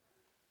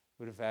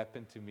would have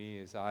happened to me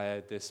as I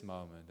had this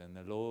moment. And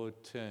the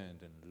Lord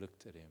turned and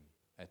looked at him,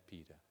 at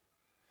Peter.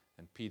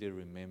 And Peter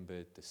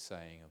remembered the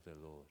saying of the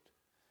Lord,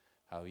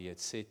 how He had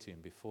said to him,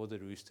 Before the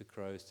rooster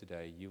crows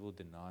today, you will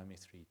deny me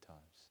 3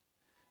 times.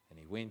 And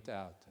he went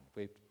out and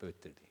wept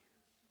bitterly.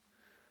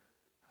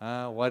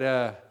 What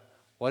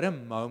a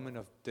moment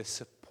of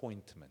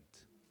disappointment.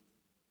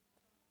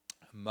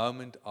 A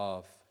moment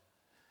of,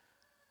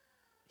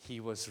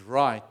 he was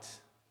right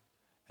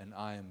and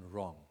I am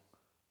wrong.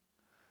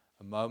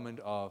 A moment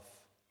of,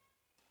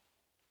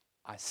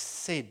 I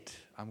said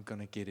I'm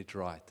going to get it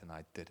right and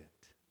I didn't.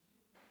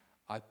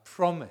 I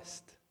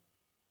promised.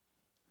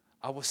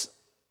 I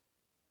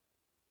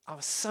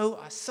so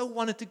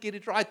wanted to get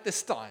it right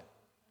this time.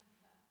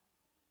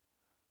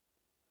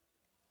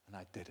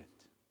 I didn't.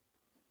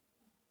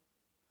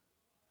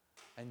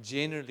 And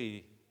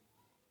generally,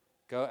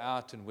 go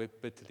out and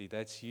weep bitterly.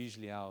 That's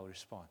usually our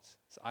response.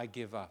 So I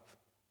give up.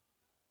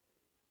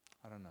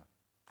 I don't know.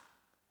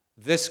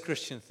 This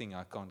Christian thing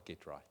I can't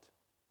get right.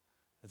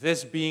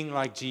 This being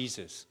like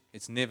Jesus,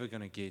 I'm never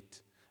going to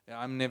get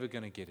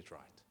it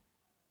right.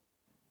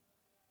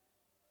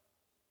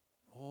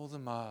 All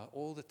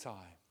the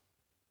time,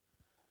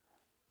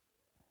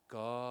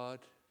 God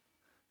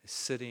is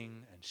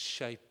sitting and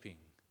shaping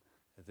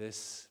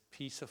this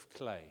piece of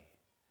clay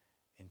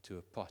into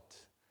a pot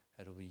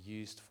that will be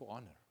used for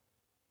honor.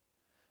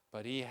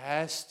 But He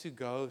has to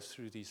go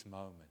through these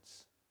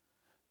moments.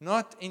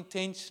 Not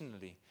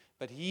intentionally,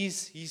 but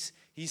He's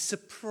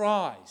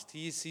surprised.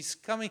 He's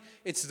coming.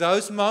 It's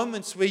those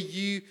moments where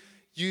you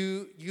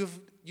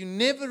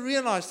never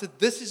realize that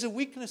this is a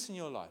weakness in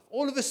your life.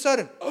 All of a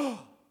sudden,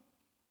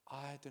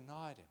 I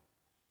denied Him.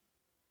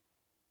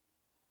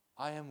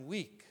 I am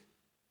weak.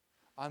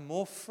 I'm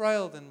more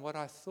frail than what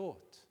I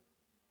thought.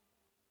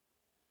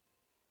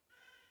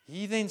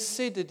 He then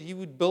said that He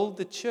would build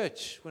the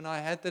church when I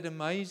had that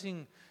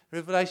amazing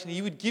revelation.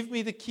 He would give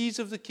me the keys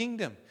of the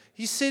kingdom.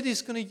 He said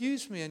He's going to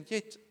use me, and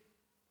yet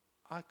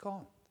I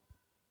can't.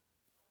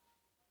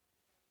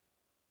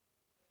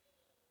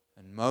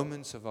 And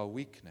moments of our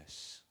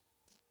weakness.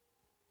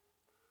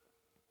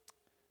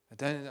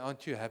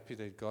 Aren't you happy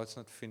that God's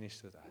not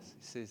finished with us?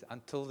 He says,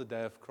 until the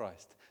day of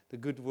Christ, the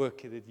good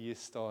work that He has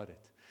started.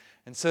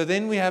 And so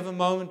then we have a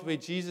moment where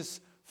Jesus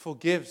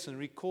forgives and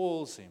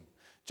recalls him.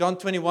 John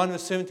 21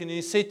 verse 17, and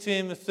He said to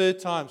him a third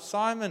time,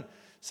 Simon,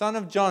 son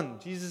of John.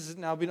 Jesus has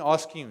now been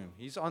asking him.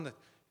 He's on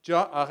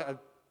the,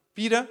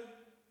 Peter,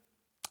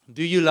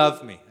 do you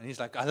love me? And he's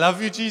like, I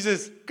love you,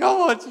 Jesus.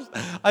 Come on,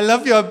 I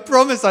love you. I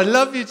promise I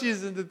love you,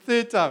 Jesus. And the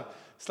third time,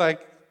 it's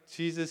like,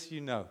 Jesus,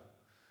 you know.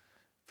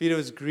 Peter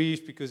was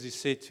grieved because He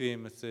said to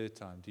him a third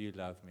time, do you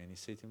love me? And he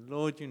said to him,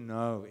 Lord, you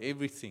know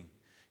everything.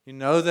 You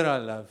know that I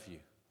love you.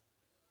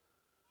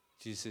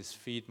 Jesus says,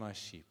 feed my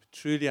sheep.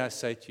 Truly I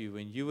say to you,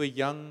 when you were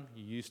young,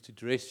 you used to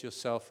dress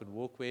yourself and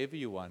walk wherever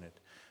you wanted.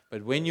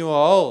 But when you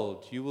are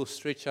old, you will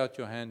stretch out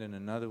your hand and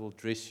another will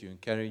dress you and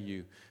carry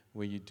you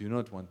where you do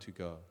not want to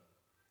go.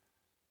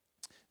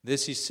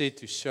 This He said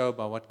to show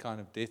by what kind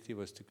of death He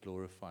was to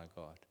glorify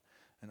God.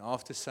 And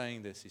after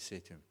saying this, He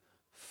said to him,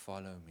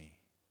 follow me.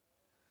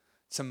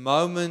 It's a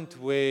moment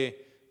where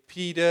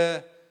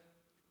Peter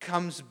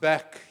comes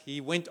back.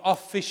 He went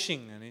off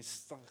fishing and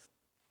he's like,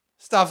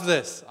 stuff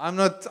this. I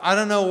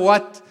don't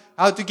know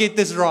how to get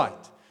this right.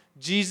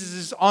 Jesus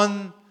is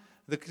on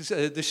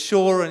the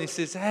shore and he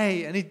says,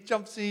 hey, and he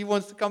jumps in, he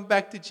wants to come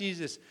back to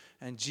Jesus.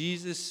 And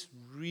Jesus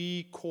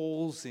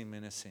recalls him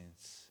in a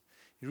sense.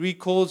 He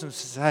recalls him and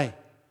says, hey,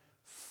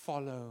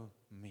 follow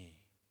me.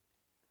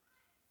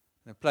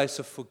 In a place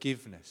of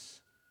forgiveness.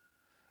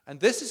 And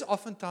this is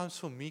oftentimes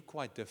for me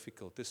quite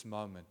difficult, this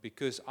moment,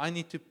 because I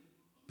need to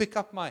pick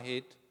up my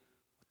head,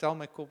 tell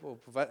my corporal,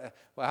 well,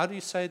 how do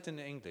you say it in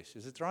English?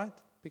 Is it right?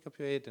 Pick up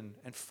your head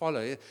and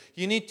follow.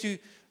 You need to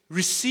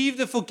receive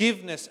the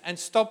forgiveness and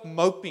stop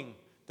moping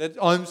that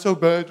I'm so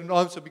bad and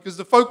I'm so, because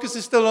the focus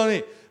is still on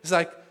it. It's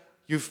like,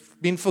 you've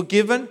been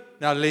forgiven,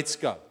 now let's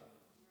go.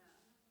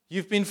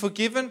 You've been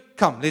forgiven,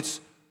 come, let's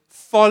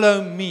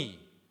follow me.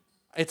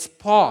 It's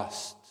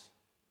past.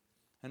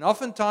 And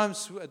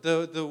oftentimes,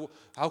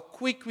 how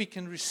quick we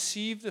can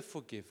receive the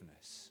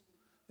forgiveness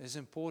is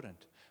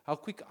important. How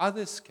quick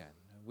others can.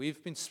 We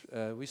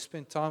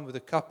spent time with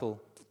a couple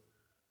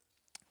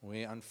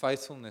where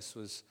unfaithfulness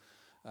was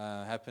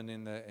happened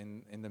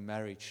in the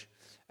marriage,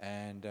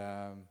 and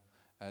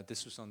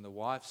this was on the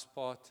wife's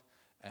part.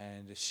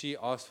 And she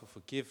asked for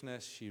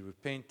forgiveness. She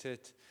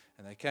repented,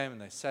 and they came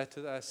and they sat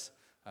with us.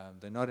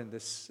 They're not in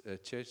this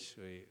church.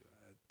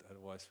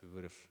 Otherwise, we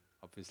would have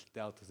obviously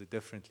dealt with it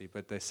differently,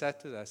 but they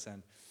sat with us,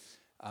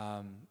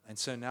 and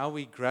so now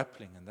we're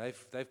grappling, and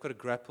they've got to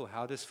grapple.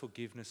 How does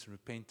forgiveness and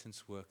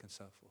repentance work, and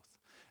so forth?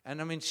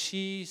 And I mean,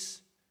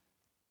 she's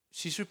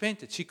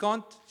repented. She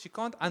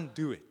can't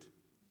undo it.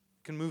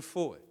 Can move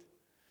forward.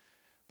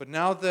 But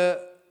now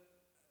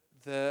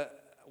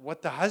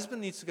what the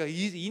husband needs to go,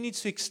 he needs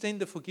to extend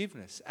the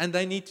forgiveness, and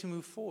they need to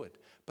move forward.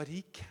 But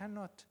he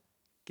cannot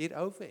get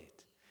over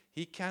it.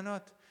 He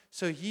cannot.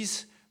 So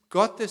he's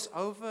got this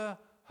over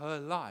her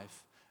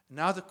life.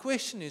 Now the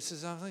question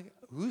is I'm like,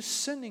 who's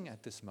sinning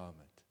at this moment?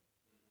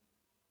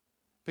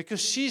 Because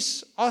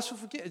she's asked for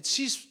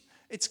forgiveness.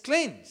 It's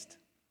cleansed.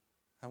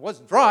 It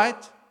wasn't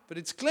right, but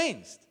it's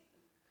cleansed.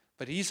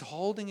 But he's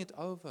holding it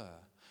over.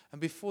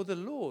 And before the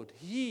Lord,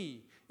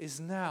 he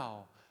is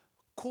now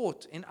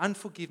caught in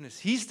unforgiveness.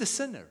 He's the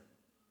sinner.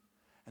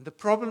 And the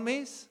problem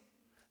is,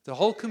 the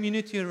whole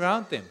community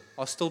around them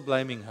are still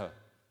blaming her.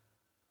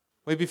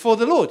 Where before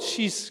the Lord,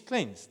 she's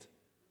cleansed.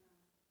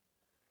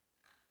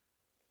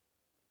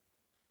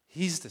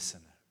 He's the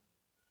sinner.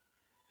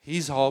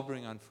 He's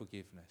harboring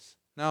unforgiveness.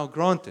 Now,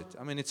 granted,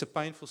 I mean, it's a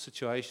painful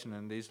situation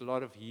and there's a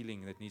lot of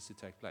healing that needs to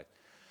take place.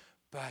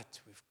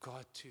 But we've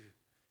got to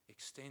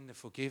extend the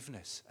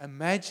forgiveness.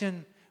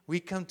 Imagine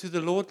we come to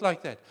the Lord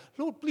like that.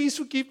 Lord, please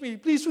forgive me.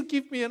 Please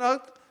forgive me. And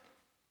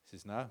He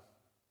says, no.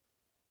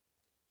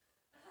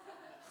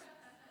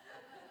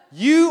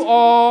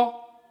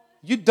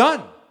 You're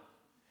done.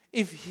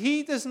 If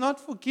He does not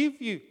forgive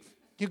you,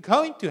 you're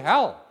going to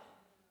hell.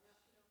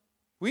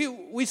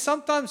 We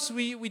sometimes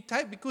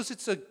take, because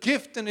it's a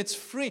gift and it's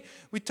free,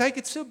 we take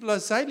it so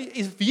blasely.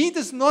 If He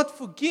does not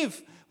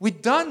forgive, we're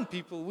done,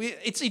 people.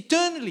 It's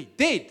eternally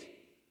dead.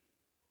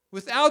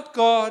 Without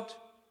God,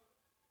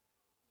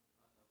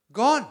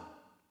 gone.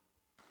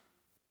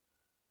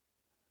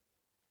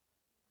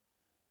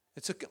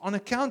 It's on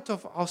account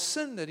of our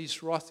sin that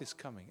His wrath is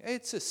coming.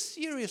 It's a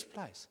serious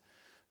place.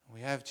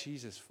 We have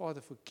Jesus.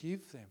 Father,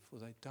 forgive them, for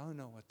they don't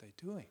know what they're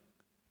doing.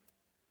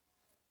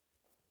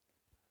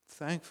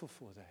 Thankful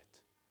for that.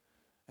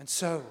 And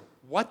so,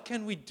 what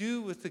can we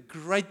do with a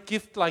great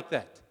gift like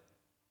that?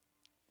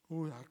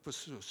 And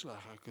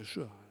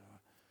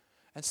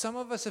some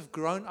of us have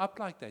grown up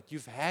like that.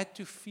 You've had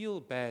to feel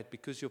bad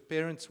because your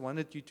parents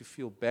wanted you to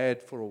feel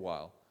bad for a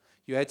while.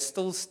 You had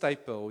still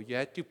stapler, or you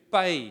had to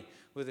pay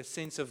with a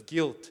sense of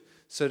guilt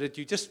so that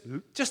you just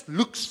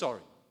look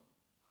sorry.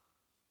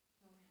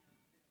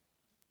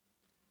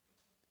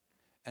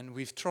 And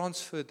we've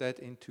transferred that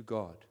into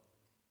God.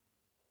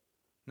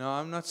 Now,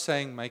 I'm not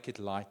saying make it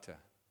lighter,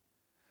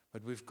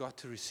 but we've got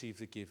to receive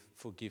the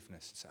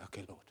forgiveness and say,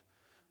 okay, Lord,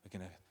 we're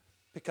going to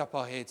pick up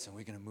our heads and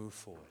we're going to move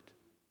forward.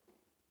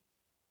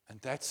 And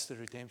that's the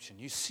redemption.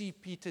 You see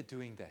Peter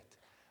doing that.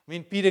 I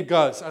mean, Peter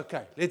goes,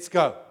 okay, let's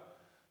go.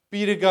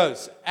 Peter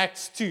goes,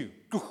 Acts 2.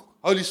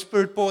 Holy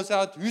Spirit pours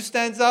out. Who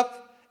stands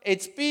up?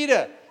 It's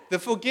Peter, the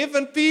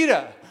forgiven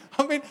Peter.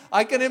 I mean,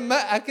 I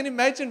can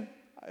imagine,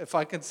 if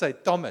I can say,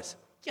 Thomas.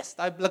 Yes,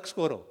 daai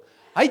blikskorrel.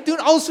 Hy doen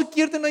alles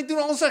verkeerd en hy doen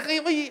alles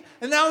reg.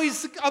 And now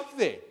he's up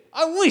there.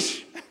 I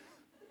wish.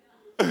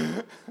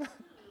 And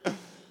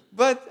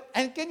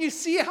can you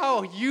see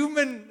how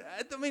human,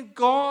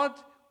 God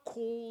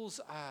calls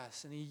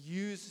us and He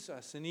uses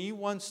us and He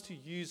wants to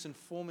use and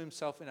form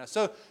Himself in us.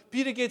 So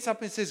Peter gets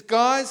up and says,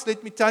 guys,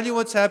 let me tell you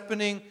what's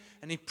happening.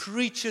 And he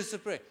preaches the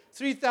prayer.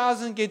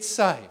 3,000 get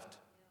saved.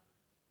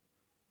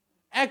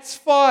 Acts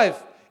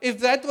 5, if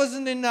that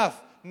wasn't enough,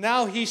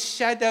 now his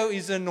shadow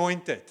is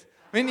anointed.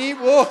 When he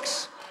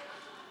walks.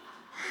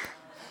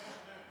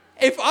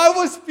 If I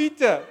was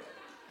Peter,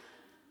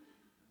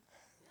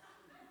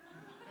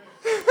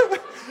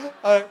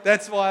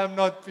 that's why I'm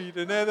not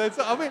Peter. No,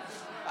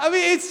 I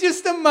mean, it's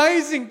just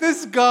amazing.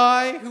 This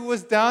guy who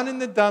was down in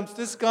the dumps,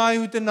 this guy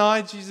who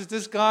denied Jesus,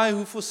 this guy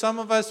who for some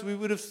of us, we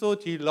would have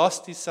thought he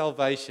lost his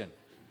salvation.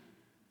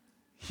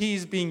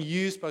 He's being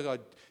used by God.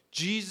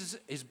 Jesus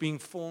is being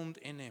formed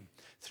in him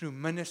through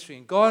ministry.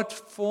 And God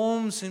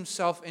forms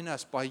Himself in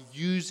us by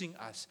using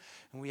us.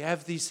 And we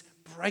have these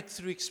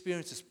breakthrough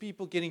experiences,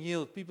 people getting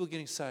healed, people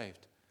getting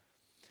saved.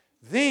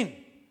 Then,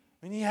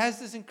 when he has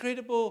this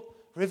incredible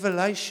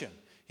revelation,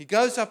 he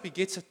goes up, he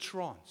gets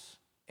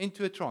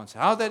into a trance.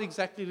 How that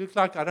exactly looked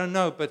like, I don't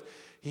know, but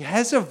he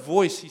has a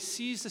voice. He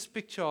sees this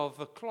picture of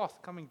a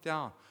cloth coming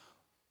down,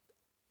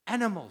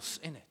 animals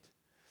in it.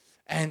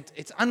 And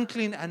it's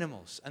unclean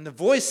animals. And the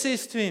voice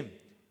says to him,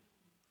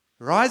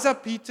 rise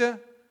up, Peter.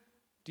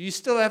 Do you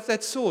still have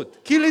that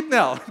sword? Kill it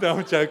now. No,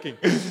 I'm joking.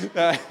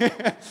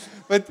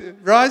 But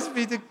rise,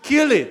 Peter,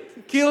 kill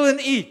it. Kill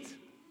and eat.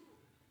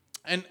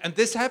 And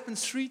this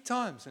happens 3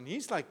 times. And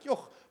he's like,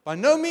 yo, by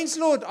no means,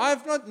 Lord, I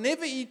have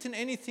never eaten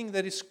anything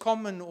that is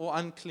common or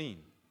unclean.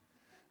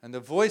 And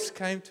the voice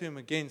came to him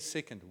again,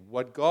 second time,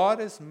 what God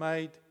has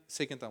made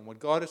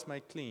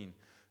clean,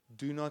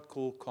 do not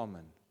call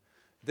common.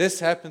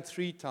 This happened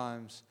 3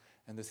 times,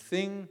 and the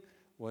thing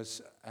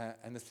was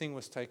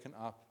taken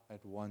up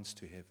at once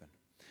to heaven.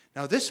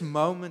 Now, this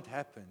moment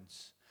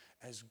happens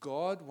as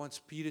God wants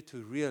Peter to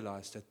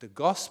realize that the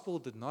gospel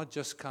did not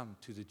just come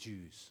to the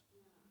Jews.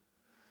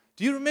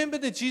 Do you remember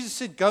that Jesus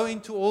said, go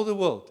into all the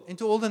world,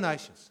 into all the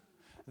nations?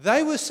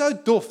 They were so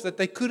deaf that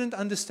they couldn't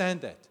understand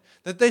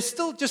that they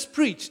still just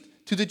preached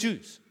to the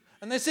Jews.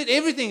 And they said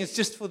everything is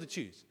just for the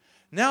Jews.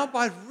 Now,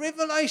 by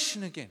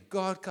revelation again,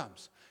 God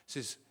comes,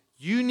 says,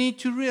 you need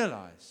to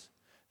realize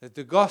that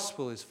the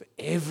gospel is for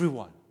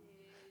everyone.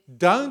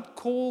 Don't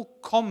call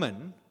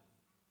common,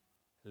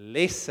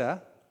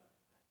 lesser,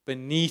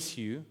 beneath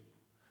you,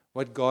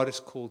 what God has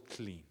called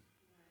clean.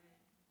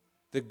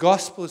 The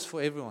gospel is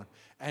for everyone.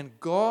 And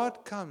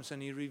God comes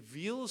and He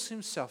reveals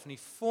Himself and He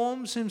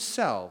forms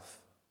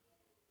Himself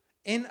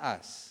in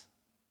us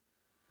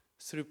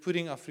through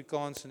putting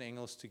Afrikaans and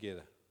Engels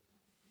together.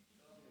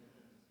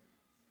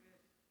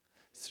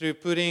 Through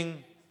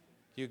putting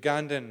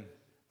Ugandan,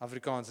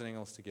 Afrikaans and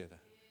Engels together.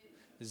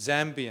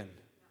 Zambian,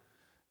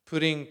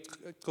 putting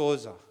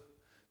Xhosa,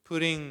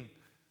 putting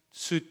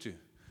Sotho,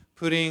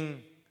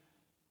 putting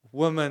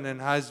woman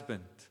and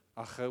husband,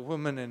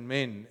 women and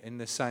men in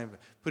the same,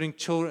 putting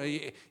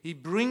children. He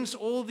brings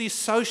all these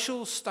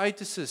social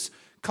statuses,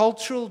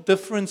 cultural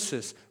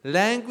differences,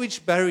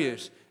 language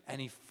barriers,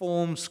 and He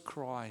forms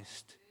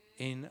Christ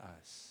in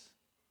us.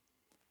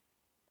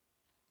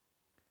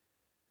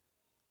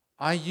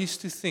 I used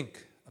to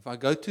think, if I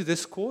go to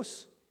this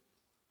course,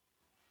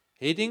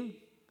 heading,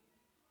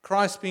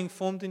 Christ being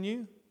formed in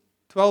you,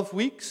 12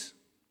 weeks,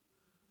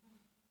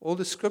 all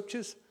the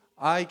scriptures,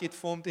 I get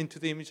formed into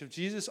the image of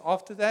Jesus.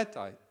 After that,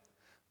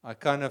 I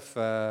kind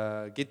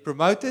of get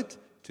promoted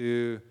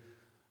to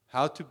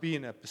how to be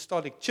an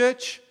apostolic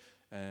church.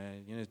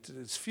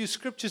 There's a few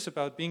scriptures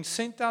about being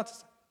sent out.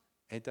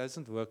 It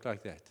doesn't work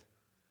like that.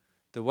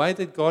 The way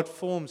that God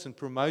forms and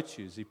promotes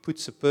you is He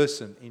puts a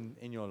person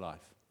in your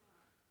life.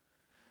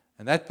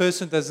 And that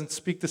person doesn't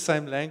speak the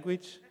same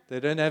language.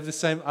 They don't have the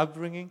same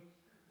upbringing.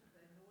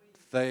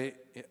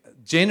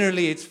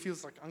 Generally, it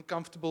feels like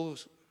uncomfortable.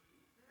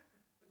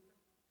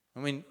 I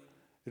mean,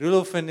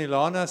 Rudolf and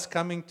Ilana's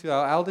coming to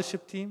our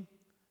eldership team.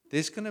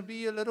 There's going to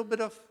be a little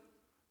bit of,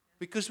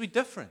 because we're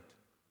different.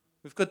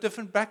 We've got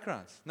different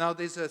backgrounds. Now,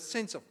 there's a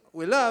sense of,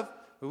 we love,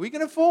 but we're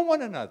going to form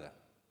one another.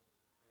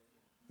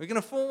 We're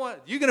going to form one.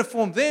 You're going to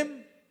form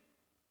them.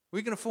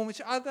 We're going to form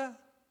each other.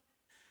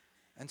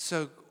 And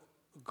so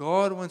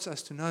God wants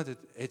us to know that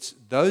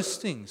those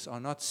things are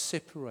not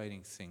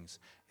separating things.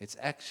 It's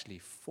actually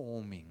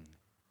forming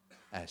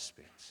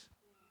aspects.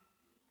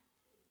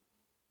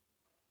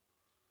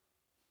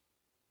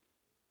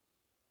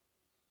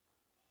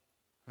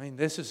 I mean,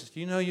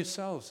 you know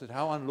yourselves that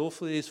how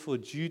unlawful it is for a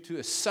Jew to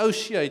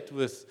associate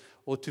with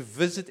or to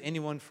visit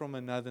anyone from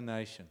another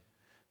nation.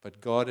 But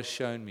God has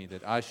shown me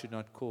that I should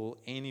not call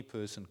any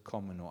person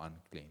common or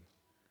unclean.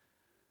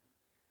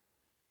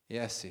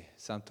 Yes, see,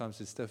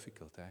 sometimes it's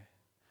difficult, eh?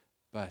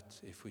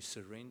 But if we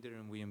surrender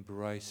and we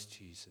embrace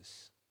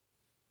Jesus.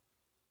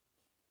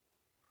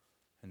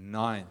 And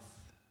ninth,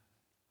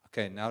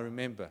 okay, now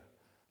remember,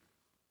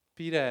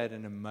 Peter had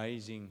an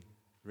amazing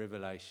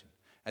revelation.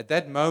 At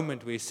that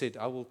moment where he said,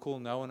 I will call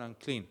no one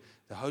unclean,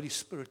 the Holy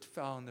Spirit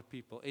fell on the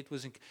people.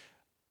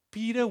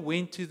 Peter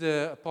went to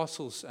the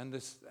apostles and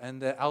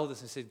the elders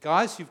and said,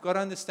 guys, you've got to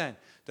understand,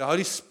 the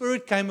Holy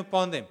Spirit came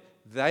upon them.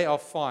 They are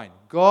fine.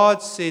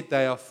 God said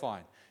they are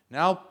fine.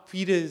 Now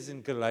Peter is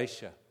in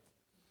Galatia.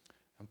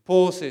 And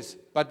Paul says,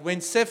 but when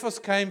Cephas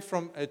came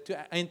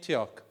to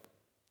Antioch,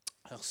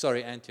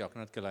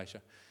 not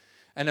Galatia,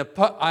 and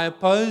I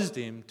opposed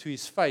him to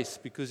his face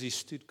because he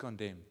stood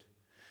condemned.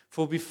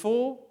 For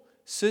before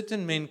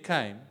certain men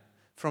came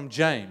from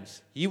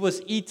James, he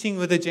was eating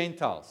with the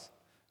Gentiles.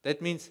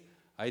 That means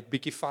hy het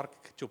bietjie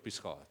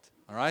varkchoppies gehad.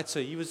 All right, so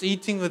he was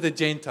eating with the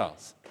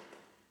Gentiles.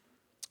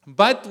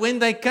 But when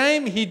they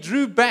came, he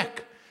drew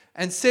back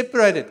and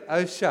separated.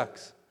 Oh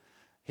shucks,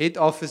 head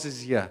office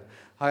is here.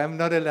 I am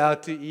not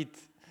allowed to eat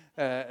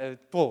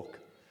pork.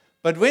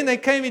 But when they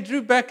came, he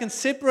drew back and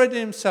separated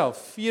himself,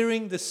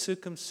 fearing the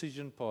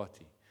circumcision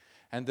party.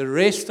 And the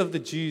rest of the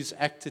Jews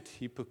acted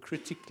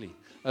hypocritically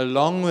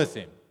along with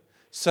him,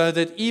 so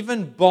that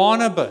even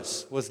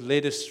Barnabas was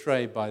led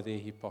astray by their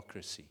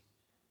hypocrisy.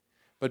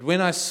 But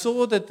when I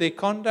saw that their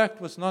conduct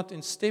was not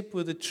in step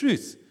with the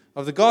truth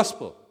of the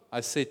gospel,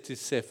 I said to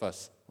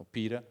Cephas, or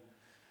Peter,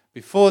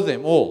 before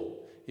them all,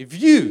 if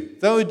you,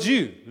 though a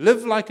Jew,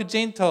 live like a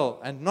Gentile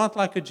and not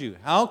like a Jew,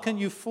 how can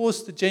you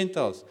force the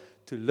Gentiles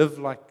to live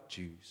like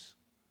Jews?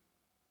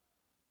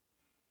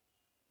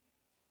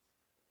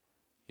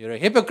 You're a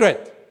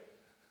hypocrite.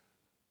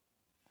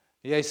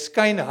 Jy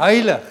skyn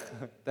heilig.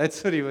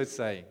 That's what he was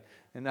saying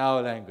in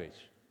our language.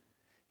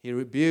 He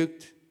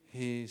rebuked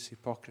his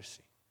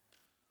hypocrisy.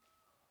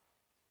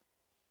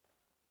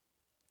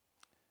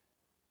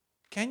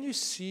 Can you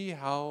see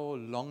how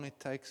long it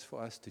takes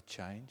for us to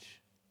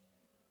change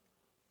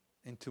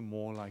into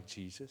more like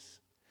Jesus?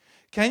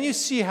 Can you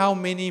see how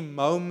many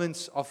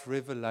moments of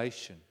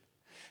revelation,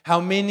 how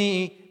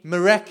many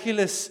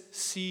miraculous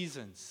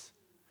seasons,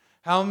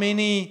 how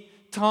many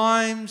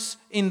times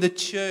in the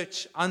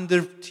church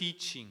under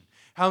teaching,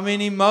 how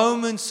many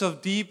moments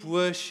of deep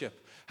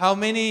worship, how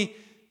many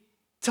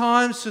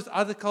times with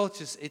other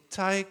cultures it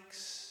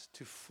takes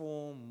to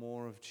form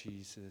more of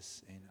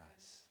Jesus in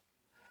us?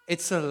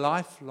 It's a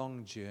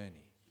lifelong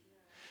journey.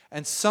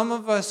 And some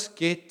of us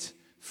get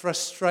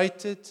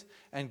frustrated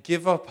and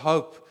give up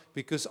hope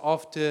because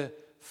after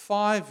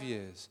 5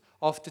 years,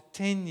 after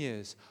 10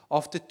 years,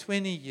 after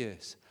 20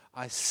 years,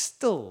 I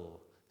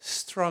still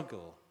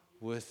struggle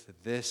with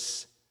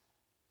this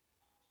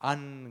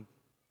unrenewed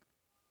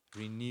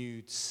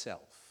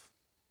self.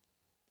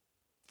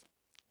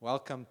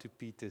 Welcome to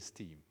Peter's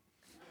team,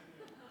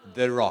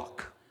 The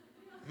Rock.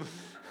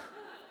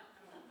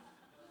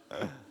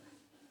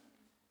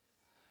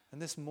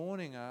 And this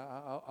morning,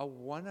 I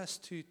want us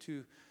to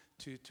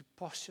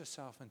posture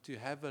yourself and to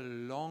have a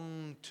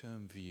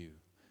long-term view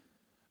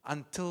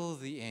until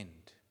the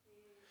end.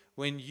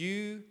 When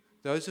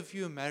those of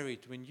you who are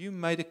married, when you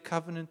made a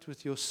covenant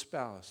with your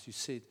spouse, you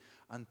said,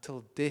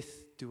 until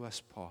death do us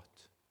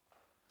part.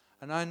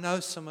 And I know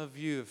some of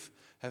you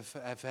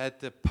have had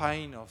the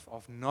pain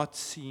of not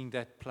seeing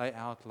that play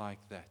out like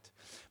that.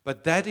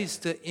 But that is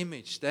the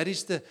image, that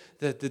is the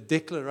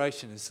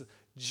declaration. It's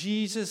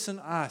Jesus and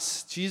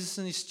us, Jesus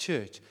and His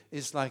church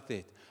is like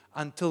that.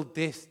 Until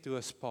death do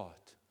us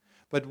part.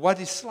 But what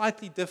is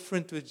slightly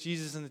different with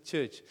Jesus and the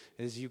church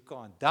is you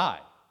can't die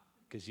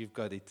because you've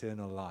got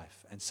eternal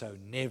life. And so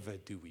never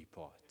do we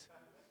part.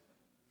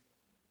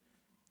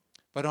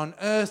 But on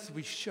earth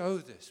we show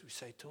this. We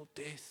say, till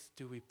death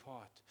do we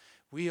part.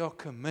 We are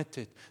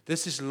committed.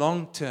 This is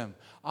long term.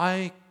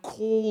 I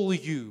call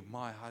you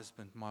my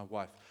husband, my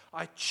wife.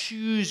 I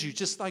choose you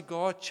just like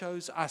God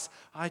chose us.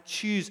 I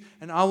choose,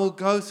 and I will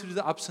go through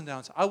the ups and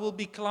downs. I will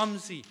be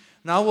clumsy.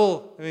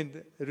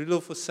 And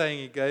Rudolph was saying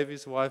he gave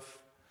his wife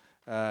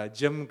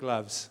gym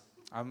gloves.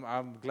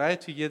 I'm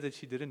glad to hear that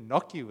she didn't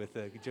knock you with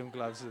the gym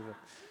gloves.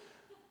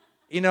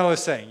 Ina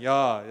was saying,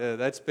 yeah,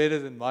 that's better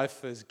than my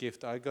first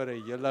gift. I got a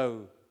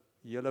yellow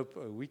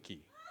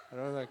wiki.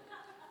 And I was like,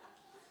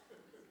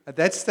 at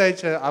that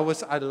stage,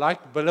 I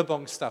liked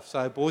Billabong stuff, so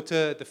I bought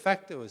her. The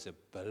fact it was a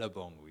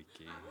Billabong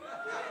wiki,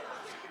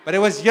 but it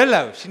was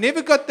yellow. She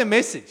never got the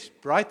message.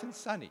 Bright and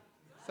sunny.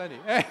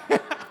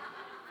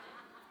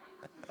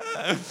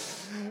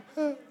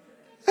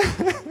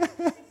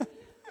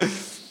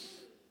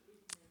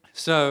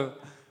 So,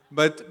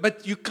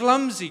 but you're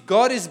clumsy.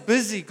 God is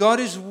busy. God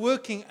is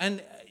working,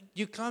 and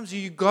you're clumsy.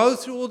 You go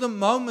through all the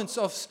moments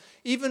of,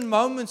 even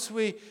moments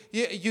where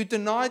you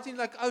denied, you're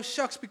like, oh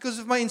shucks, because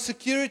of my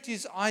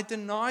insecurities, I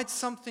denied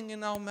something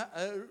in our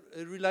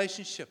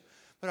relationship.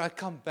 But I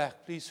come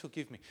back. Please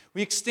forgive me.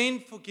 We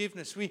extend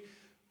forgiveness. We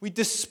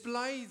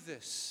display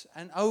this,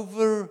 and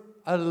over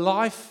a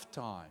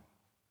lifetime,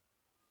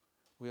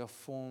 we are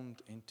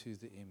formed into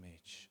the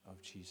image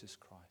of Jesus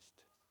Christ.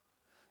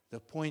 The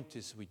point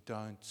is, we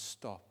don't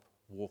stop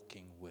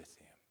walking with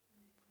Him.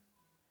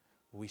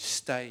 We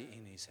stay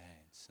in His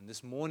hands. And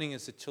this morning,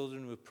 as the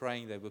children were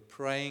praying, they were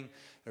praying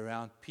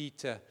around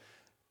Peter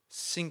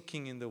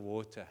sinking in the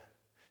water.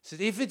 He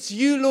said, if it's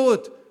you,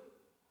 Lord,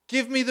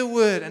 give me the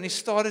word. And he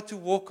started to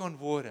walk on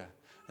water.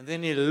 And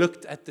then he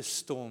looked at the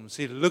storms.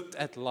 He looked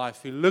at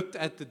life. He looked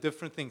at the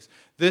different things.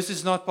 This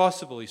is not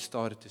possible. He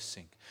started to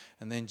sink.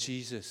 And then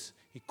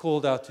he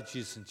called out to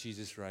Jesus, and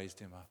Jesus raised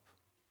him up.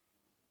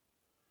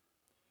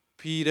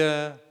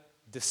 Peter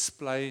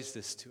displays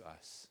this to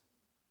us.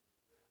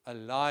 A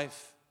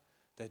life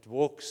that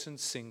walks and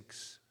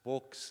sinks,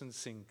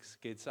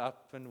 gets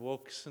up and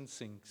walks and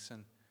sinks.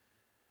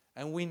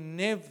 And we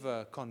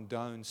never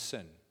condone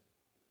sin.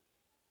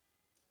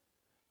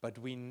 But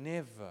we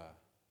never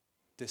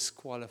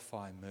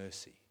disqualify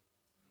mercy.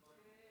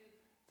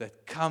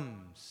 That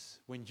comes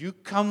when you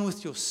come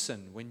with your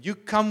sin, when you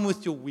come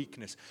with your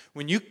weakness,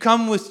 when you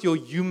come with your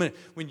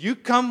when you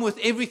come with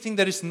everything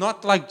that is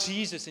not like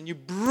Jesus and you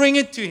bring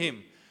it to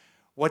Him,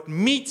 what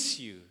meets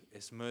you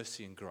is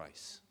mercy and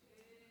grace.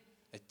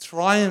 It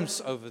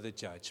triumphs over the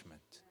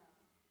judgment.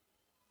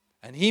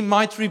 And He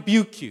might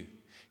rebuke you.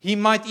 He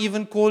might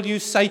even call you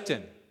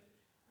Satan.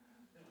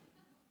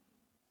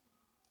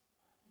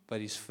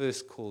 But He's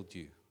first called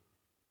you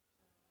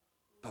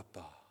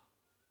Papa,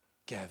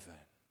 Gavin,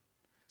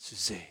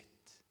 Suzette,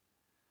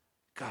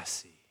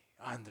 Cassie,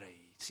 Andre.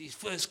 He's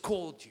first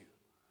called you. He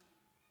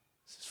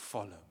says,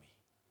 follow me.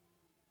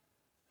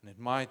 And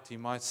He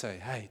might say,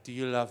 hey, do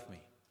you love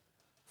me?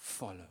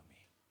 Follow me.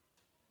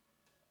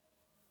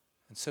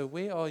 And so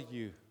where are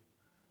you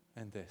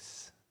in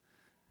this?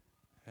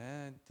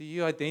 Do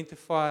you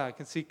identify? I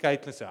can see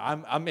Caitlin say,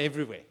 I'm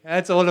everywhere.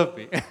 That's all of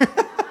me.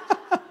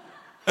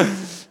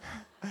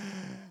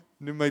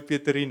 Noem my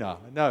Peterina.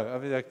 No, I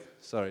mean,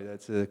 sorry,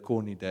 that's a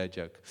corny dad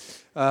joke.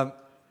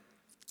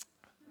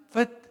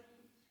 But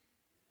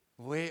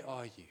where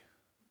are you?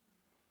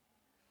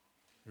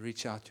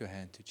 Reach out your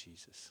hand to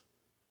Jesus.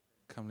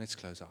 Come, let's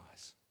close our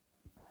eyes.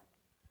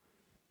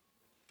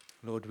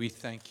 Lord, we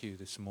thank you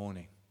this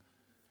morning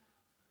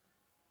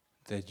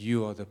that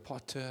you are the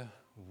potter,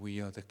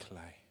 we are the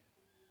clay.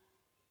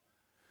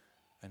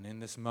 And in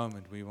this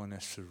moment, we want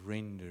to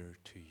surrender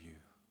to you.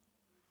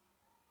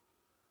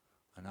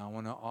 And I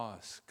want to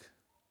ask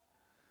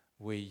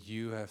where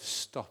you have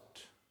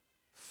stopped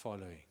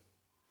following,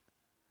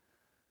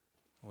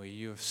 where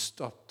you have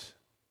stopped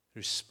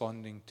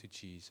responding to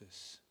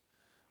Jesus,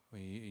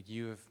 where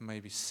you have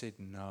maybe said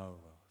no,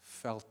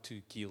 felt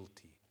too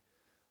guilty,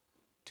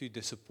 too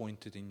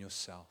disappointed in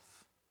yourself,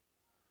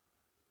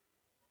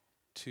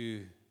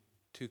 too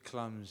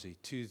clumsy,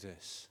 too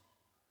this.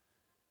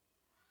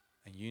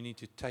 And you need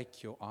to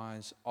take your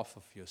eyes off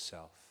of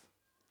yourself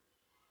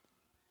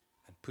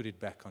and put it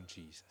back on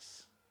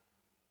Jesus.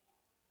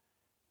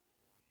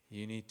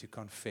 You need to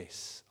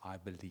confess, I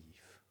believe.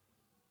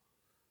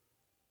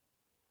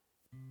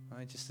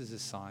 Right, just as a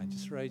sign,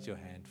 just raise your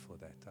hand for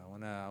that. I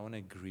want to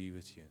agree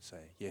with you and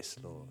say, yes,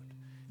 Lord,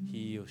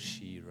 he or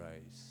she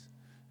raise.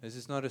 This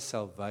is not a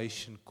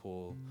salvation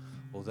call,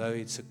 although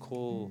it's a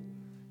call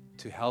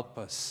to help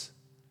us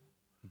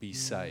be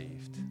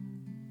saved.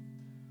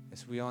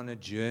 As we are on a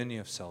journey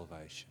of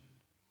salvation.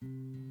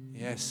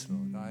 Yes,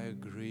 Lord, I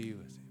agree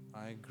with him.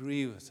 I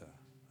agree with her.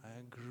 I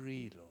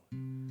agree,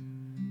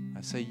 Lord.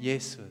 I say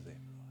yes with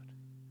them, Lord.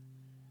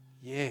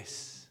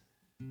 Yes.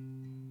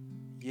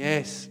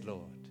 Yes,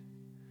 Lord.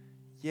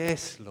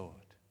 Yes,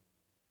 Lord.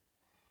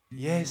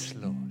 Yes,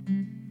 Lord.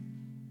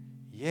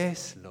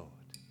 Yes, Lord.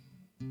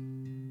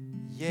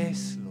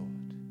 Yes,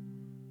 Lord.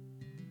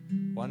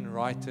 One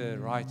writer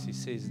writes, he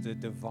says, the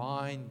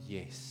divine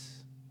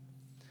yes.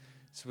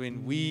 It's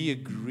when we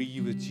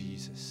agree with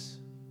Jesus.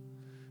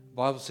 The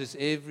Bible says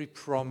every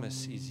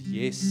promise is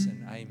yes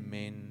and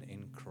amen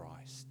in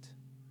Christ.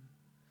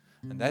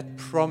 And that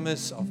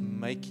promise of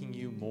making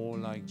you more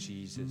like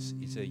Jesus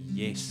is a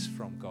yes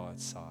from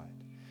God's side.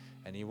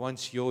 And He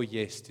wants your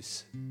yes to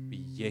be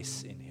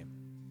yes in Him.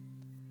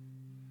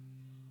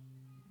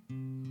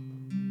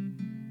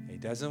 He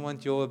doesn't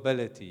want your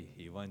ability.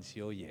 He wants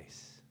your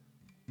yes.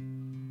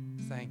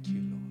 Thank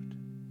you, Lord.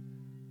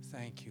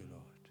 Thank you,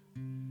 Lord.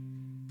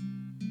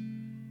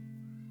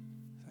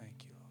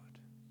 Thank you, Lord.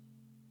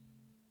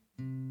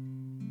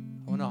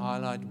 I want to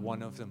highlight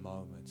one of the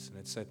moments, and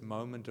it's that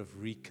moment of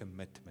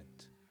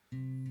recommitment.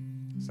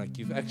 It's like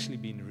you've actually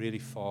been really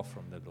far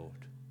from the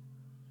Lord.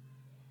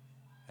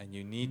 And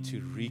you need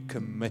to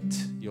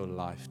recommit your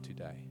life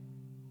today.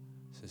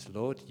 It says,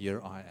 Lord,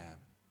 here I am.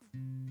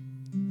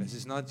 This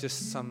is not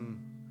just some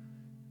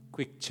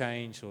quick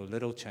change or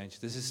little change.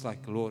 This is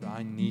like, Lord,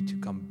 I need to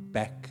come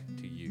back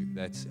to you.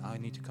 I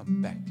need to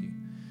come back to you.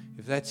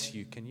 If that's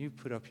you, can you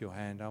put up your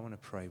hand? I want to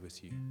pray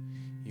with you.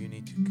 You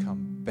need to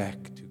come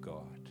back to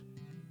God.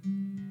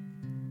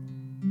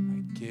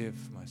 I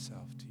give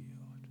myself to you,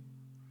 Lord.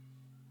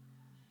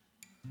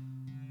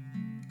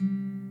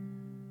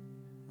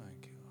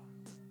 Thank you,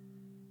 Lord.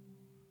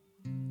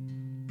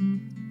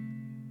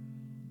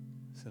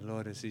 So,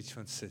 Lord, as each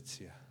one sits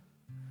here,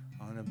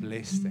 I want to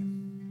bless them.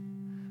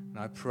 And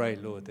I pray,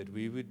 Lord, that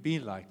we would be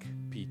like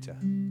Peter.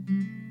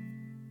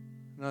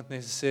 Not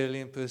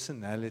necessarily in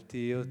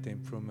personality or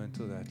temperament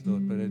or that,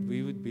 Lord, but that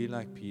we would be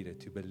like Peter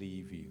to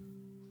believe you.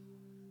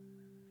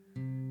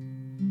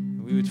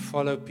 And we would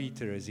follow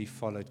Peter as he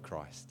followed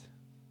Christ.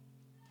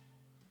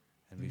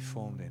 And we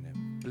formed in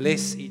him.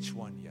 Bless each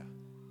one here.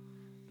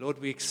 Lord,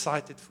 we're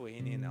excited for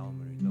Henny and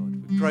Elmarie,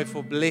 Lord. We pray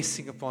for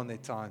blessing upon their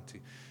time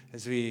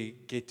as we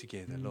get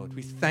together, Lord.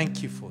 We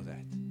thank you for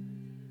that.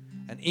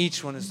 And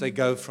each one as they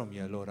go from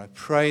here, Lord, I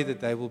pray that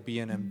they will be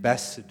an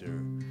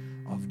ambassador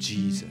of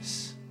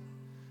Jesus.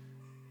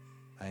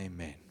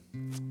 Amen.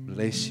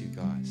 Bless you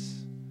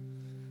guys.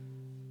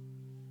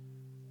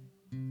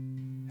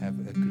 Have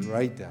a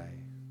great day.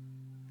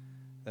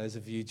 Those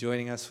of you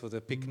joining us for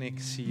the picnic,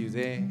 see you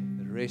there.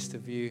 The rest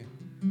of you,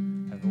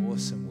 have an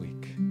awesome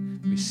week.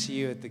 We see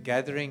you at the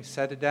gathering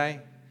Saturday,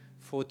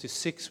 4 to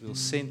 6. We'll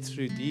send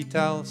through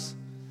details,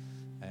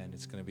 and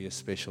it's going to be a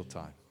special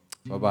time.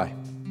 Bye-bye.